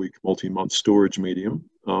 multi-week, multi-month storage medium,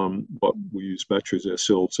 but we use batteries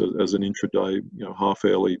ourselves as an intraday,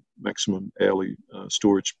 half-hourly, maximum hourly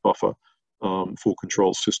storage buffer for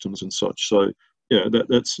control systems and such. So yeah,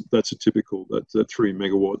 that's a typical that 3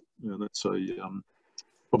 megawatt. That's a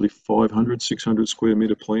probably 500, 600 square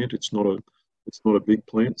meter plant. It's not a big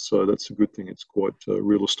plant, so that's a good thing. It's quite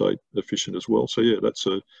real estate efficient as well. So yeah, that's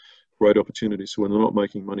a great opportunity. So when they're not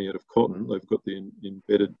making money out of cotton, they've got the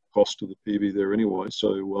embedded cost of the PV there anyway.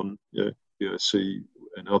 So BAC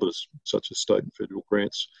and others, such as state and federal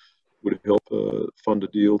grants, would help fund a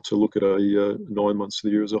deal to look at a 9 months of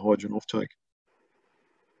the year as a hydrogen offtake.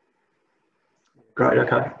 Great.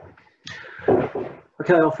 Okay.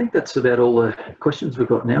 Okay, I think that's about all the questions we've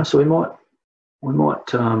got now. So we might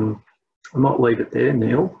leave it there,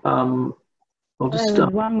 Neil. I'll just There's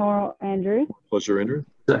one more, Andrew. Pleasure, Andrew.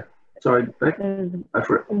 Sorry, Beck. There's Go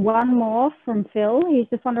for it. one more from Phil. He's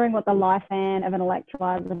just wondering what the lifespan of an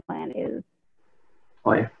electrolyser plant is.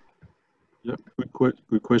 Oh yeah. Yeah, good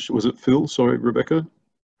question. Was it Phil? Sorry, Rebecca.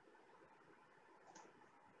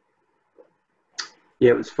 Yeah,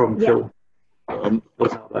 it was from Phil.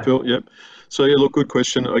 Phil, yep. So yeah, look, good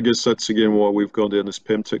question. I guess that's again why we've gone down this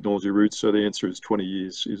PEM technology route. So the answer is 20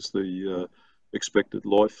 years is the expected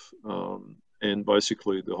life. And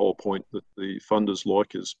basically the whole point that the funders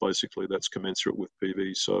like is basically that's commensurate with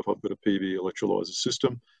PV. So if I've got a PV electrolyser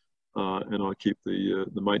system and I keep the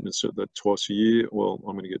maintenance at that twice a year, well,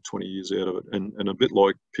 I'm going to get 20 years out of it. And a bit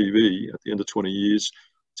like PV, at the end of 20 years,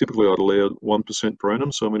 typically I'd allow 1% per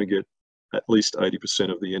annum. So I'm going to get at least 80%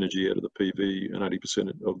 of the energy out of the PV and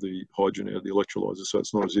 80% of the hydrogen out of the electrolyser. So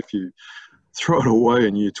it's not as if you throw it away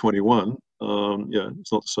in year 21.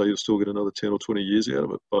 It's not to say you'll still get another 10 or 20 years out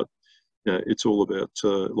of it, but yeah, it's all about,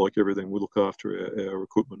 like everything, we look after our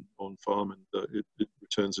equipment on farm, and it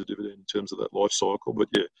returns a dividend in terms of that life cycle. But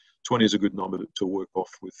yeah, 20 is a good number to work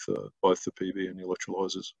off with both the PV and the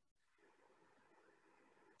electrolysers.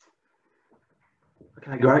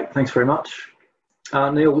 Okay, great. Thanks very much.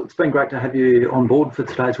 Neil, it's been great to have you on board for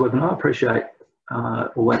today's webinar. I appreciate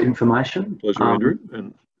all that information. Pleasure, Andrew.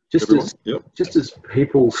 And just as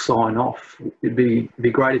people sign off, it'd be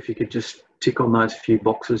great if you could just tick on those few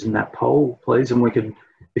boxes in that poll, please, and we could,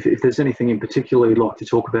 if there's anything in particular you'd like to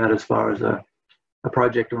talk about as far as a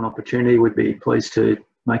project or an opportunity, we'd be pleased to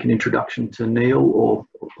make an introduction to Neil, or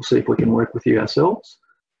see if we can work with you ourselves.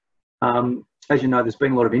 As you know, there's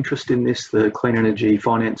been a lot of interest in this. The Clean Energy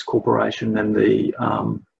Finance Corporation and the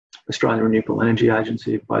Australian Renewable Energy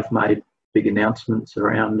Agency have both made big announcements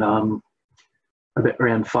around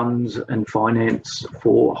funds and finance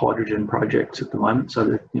for hydrogen projects at the moment. So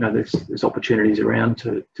that, there's opportunities around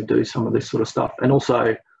to do some of this sort of stuff, and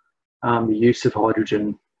also the use of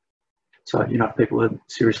hydrogen. So if people are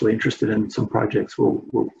seriously interested in some projects,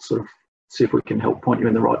 we'll sort of see if we can help point you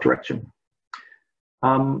in the right direction.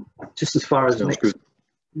 Just as far as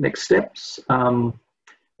next steps,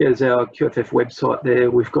 there's our QFF website there.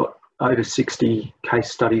 We've got over 60 case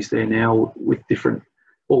studies there now with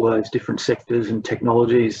all those different sectors and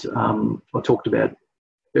technologies I talked about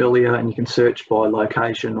earlier, and you can search by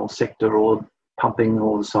location or sector or pumping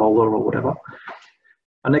or solar or whatever.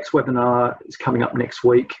 Our next webinar is coming up next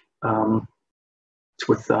week. It's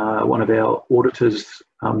with one of our auditors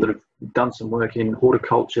that have done some work in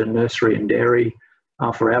horticulture, nursery and dairy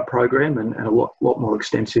for our program, and a lot more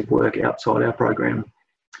extensive work outside our program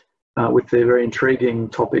with the very intriguing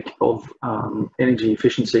topic of energy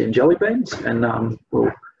efficiency in jelly beans. And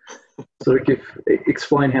we'll sort of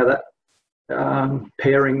explain how that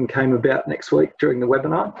pairing came about next week during the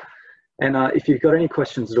webinar. And if you've got any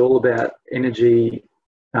questions at all about energy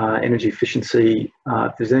efficiency,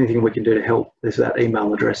 if there's anything we can do to help, there's that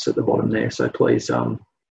email address at the bottom there. So please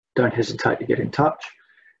don't hesitate to get in touch.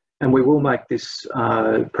 And we will make this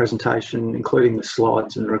presentation, including the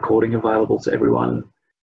slides and the recording, available to everyone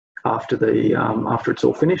after it's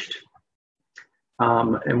all finished.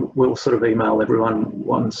 And we'll sort of email everyone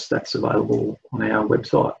once that's available on our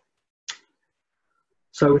website.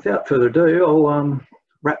 So without further ado, I'll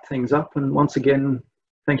wrap things up. And once again,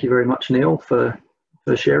 thank you very much, Neil, for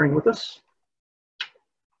sharing with us.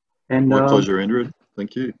 And my pleasure, Andrew.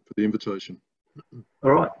 Thank you for the invitation.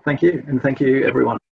 All right, thank you, and thank you, everyone.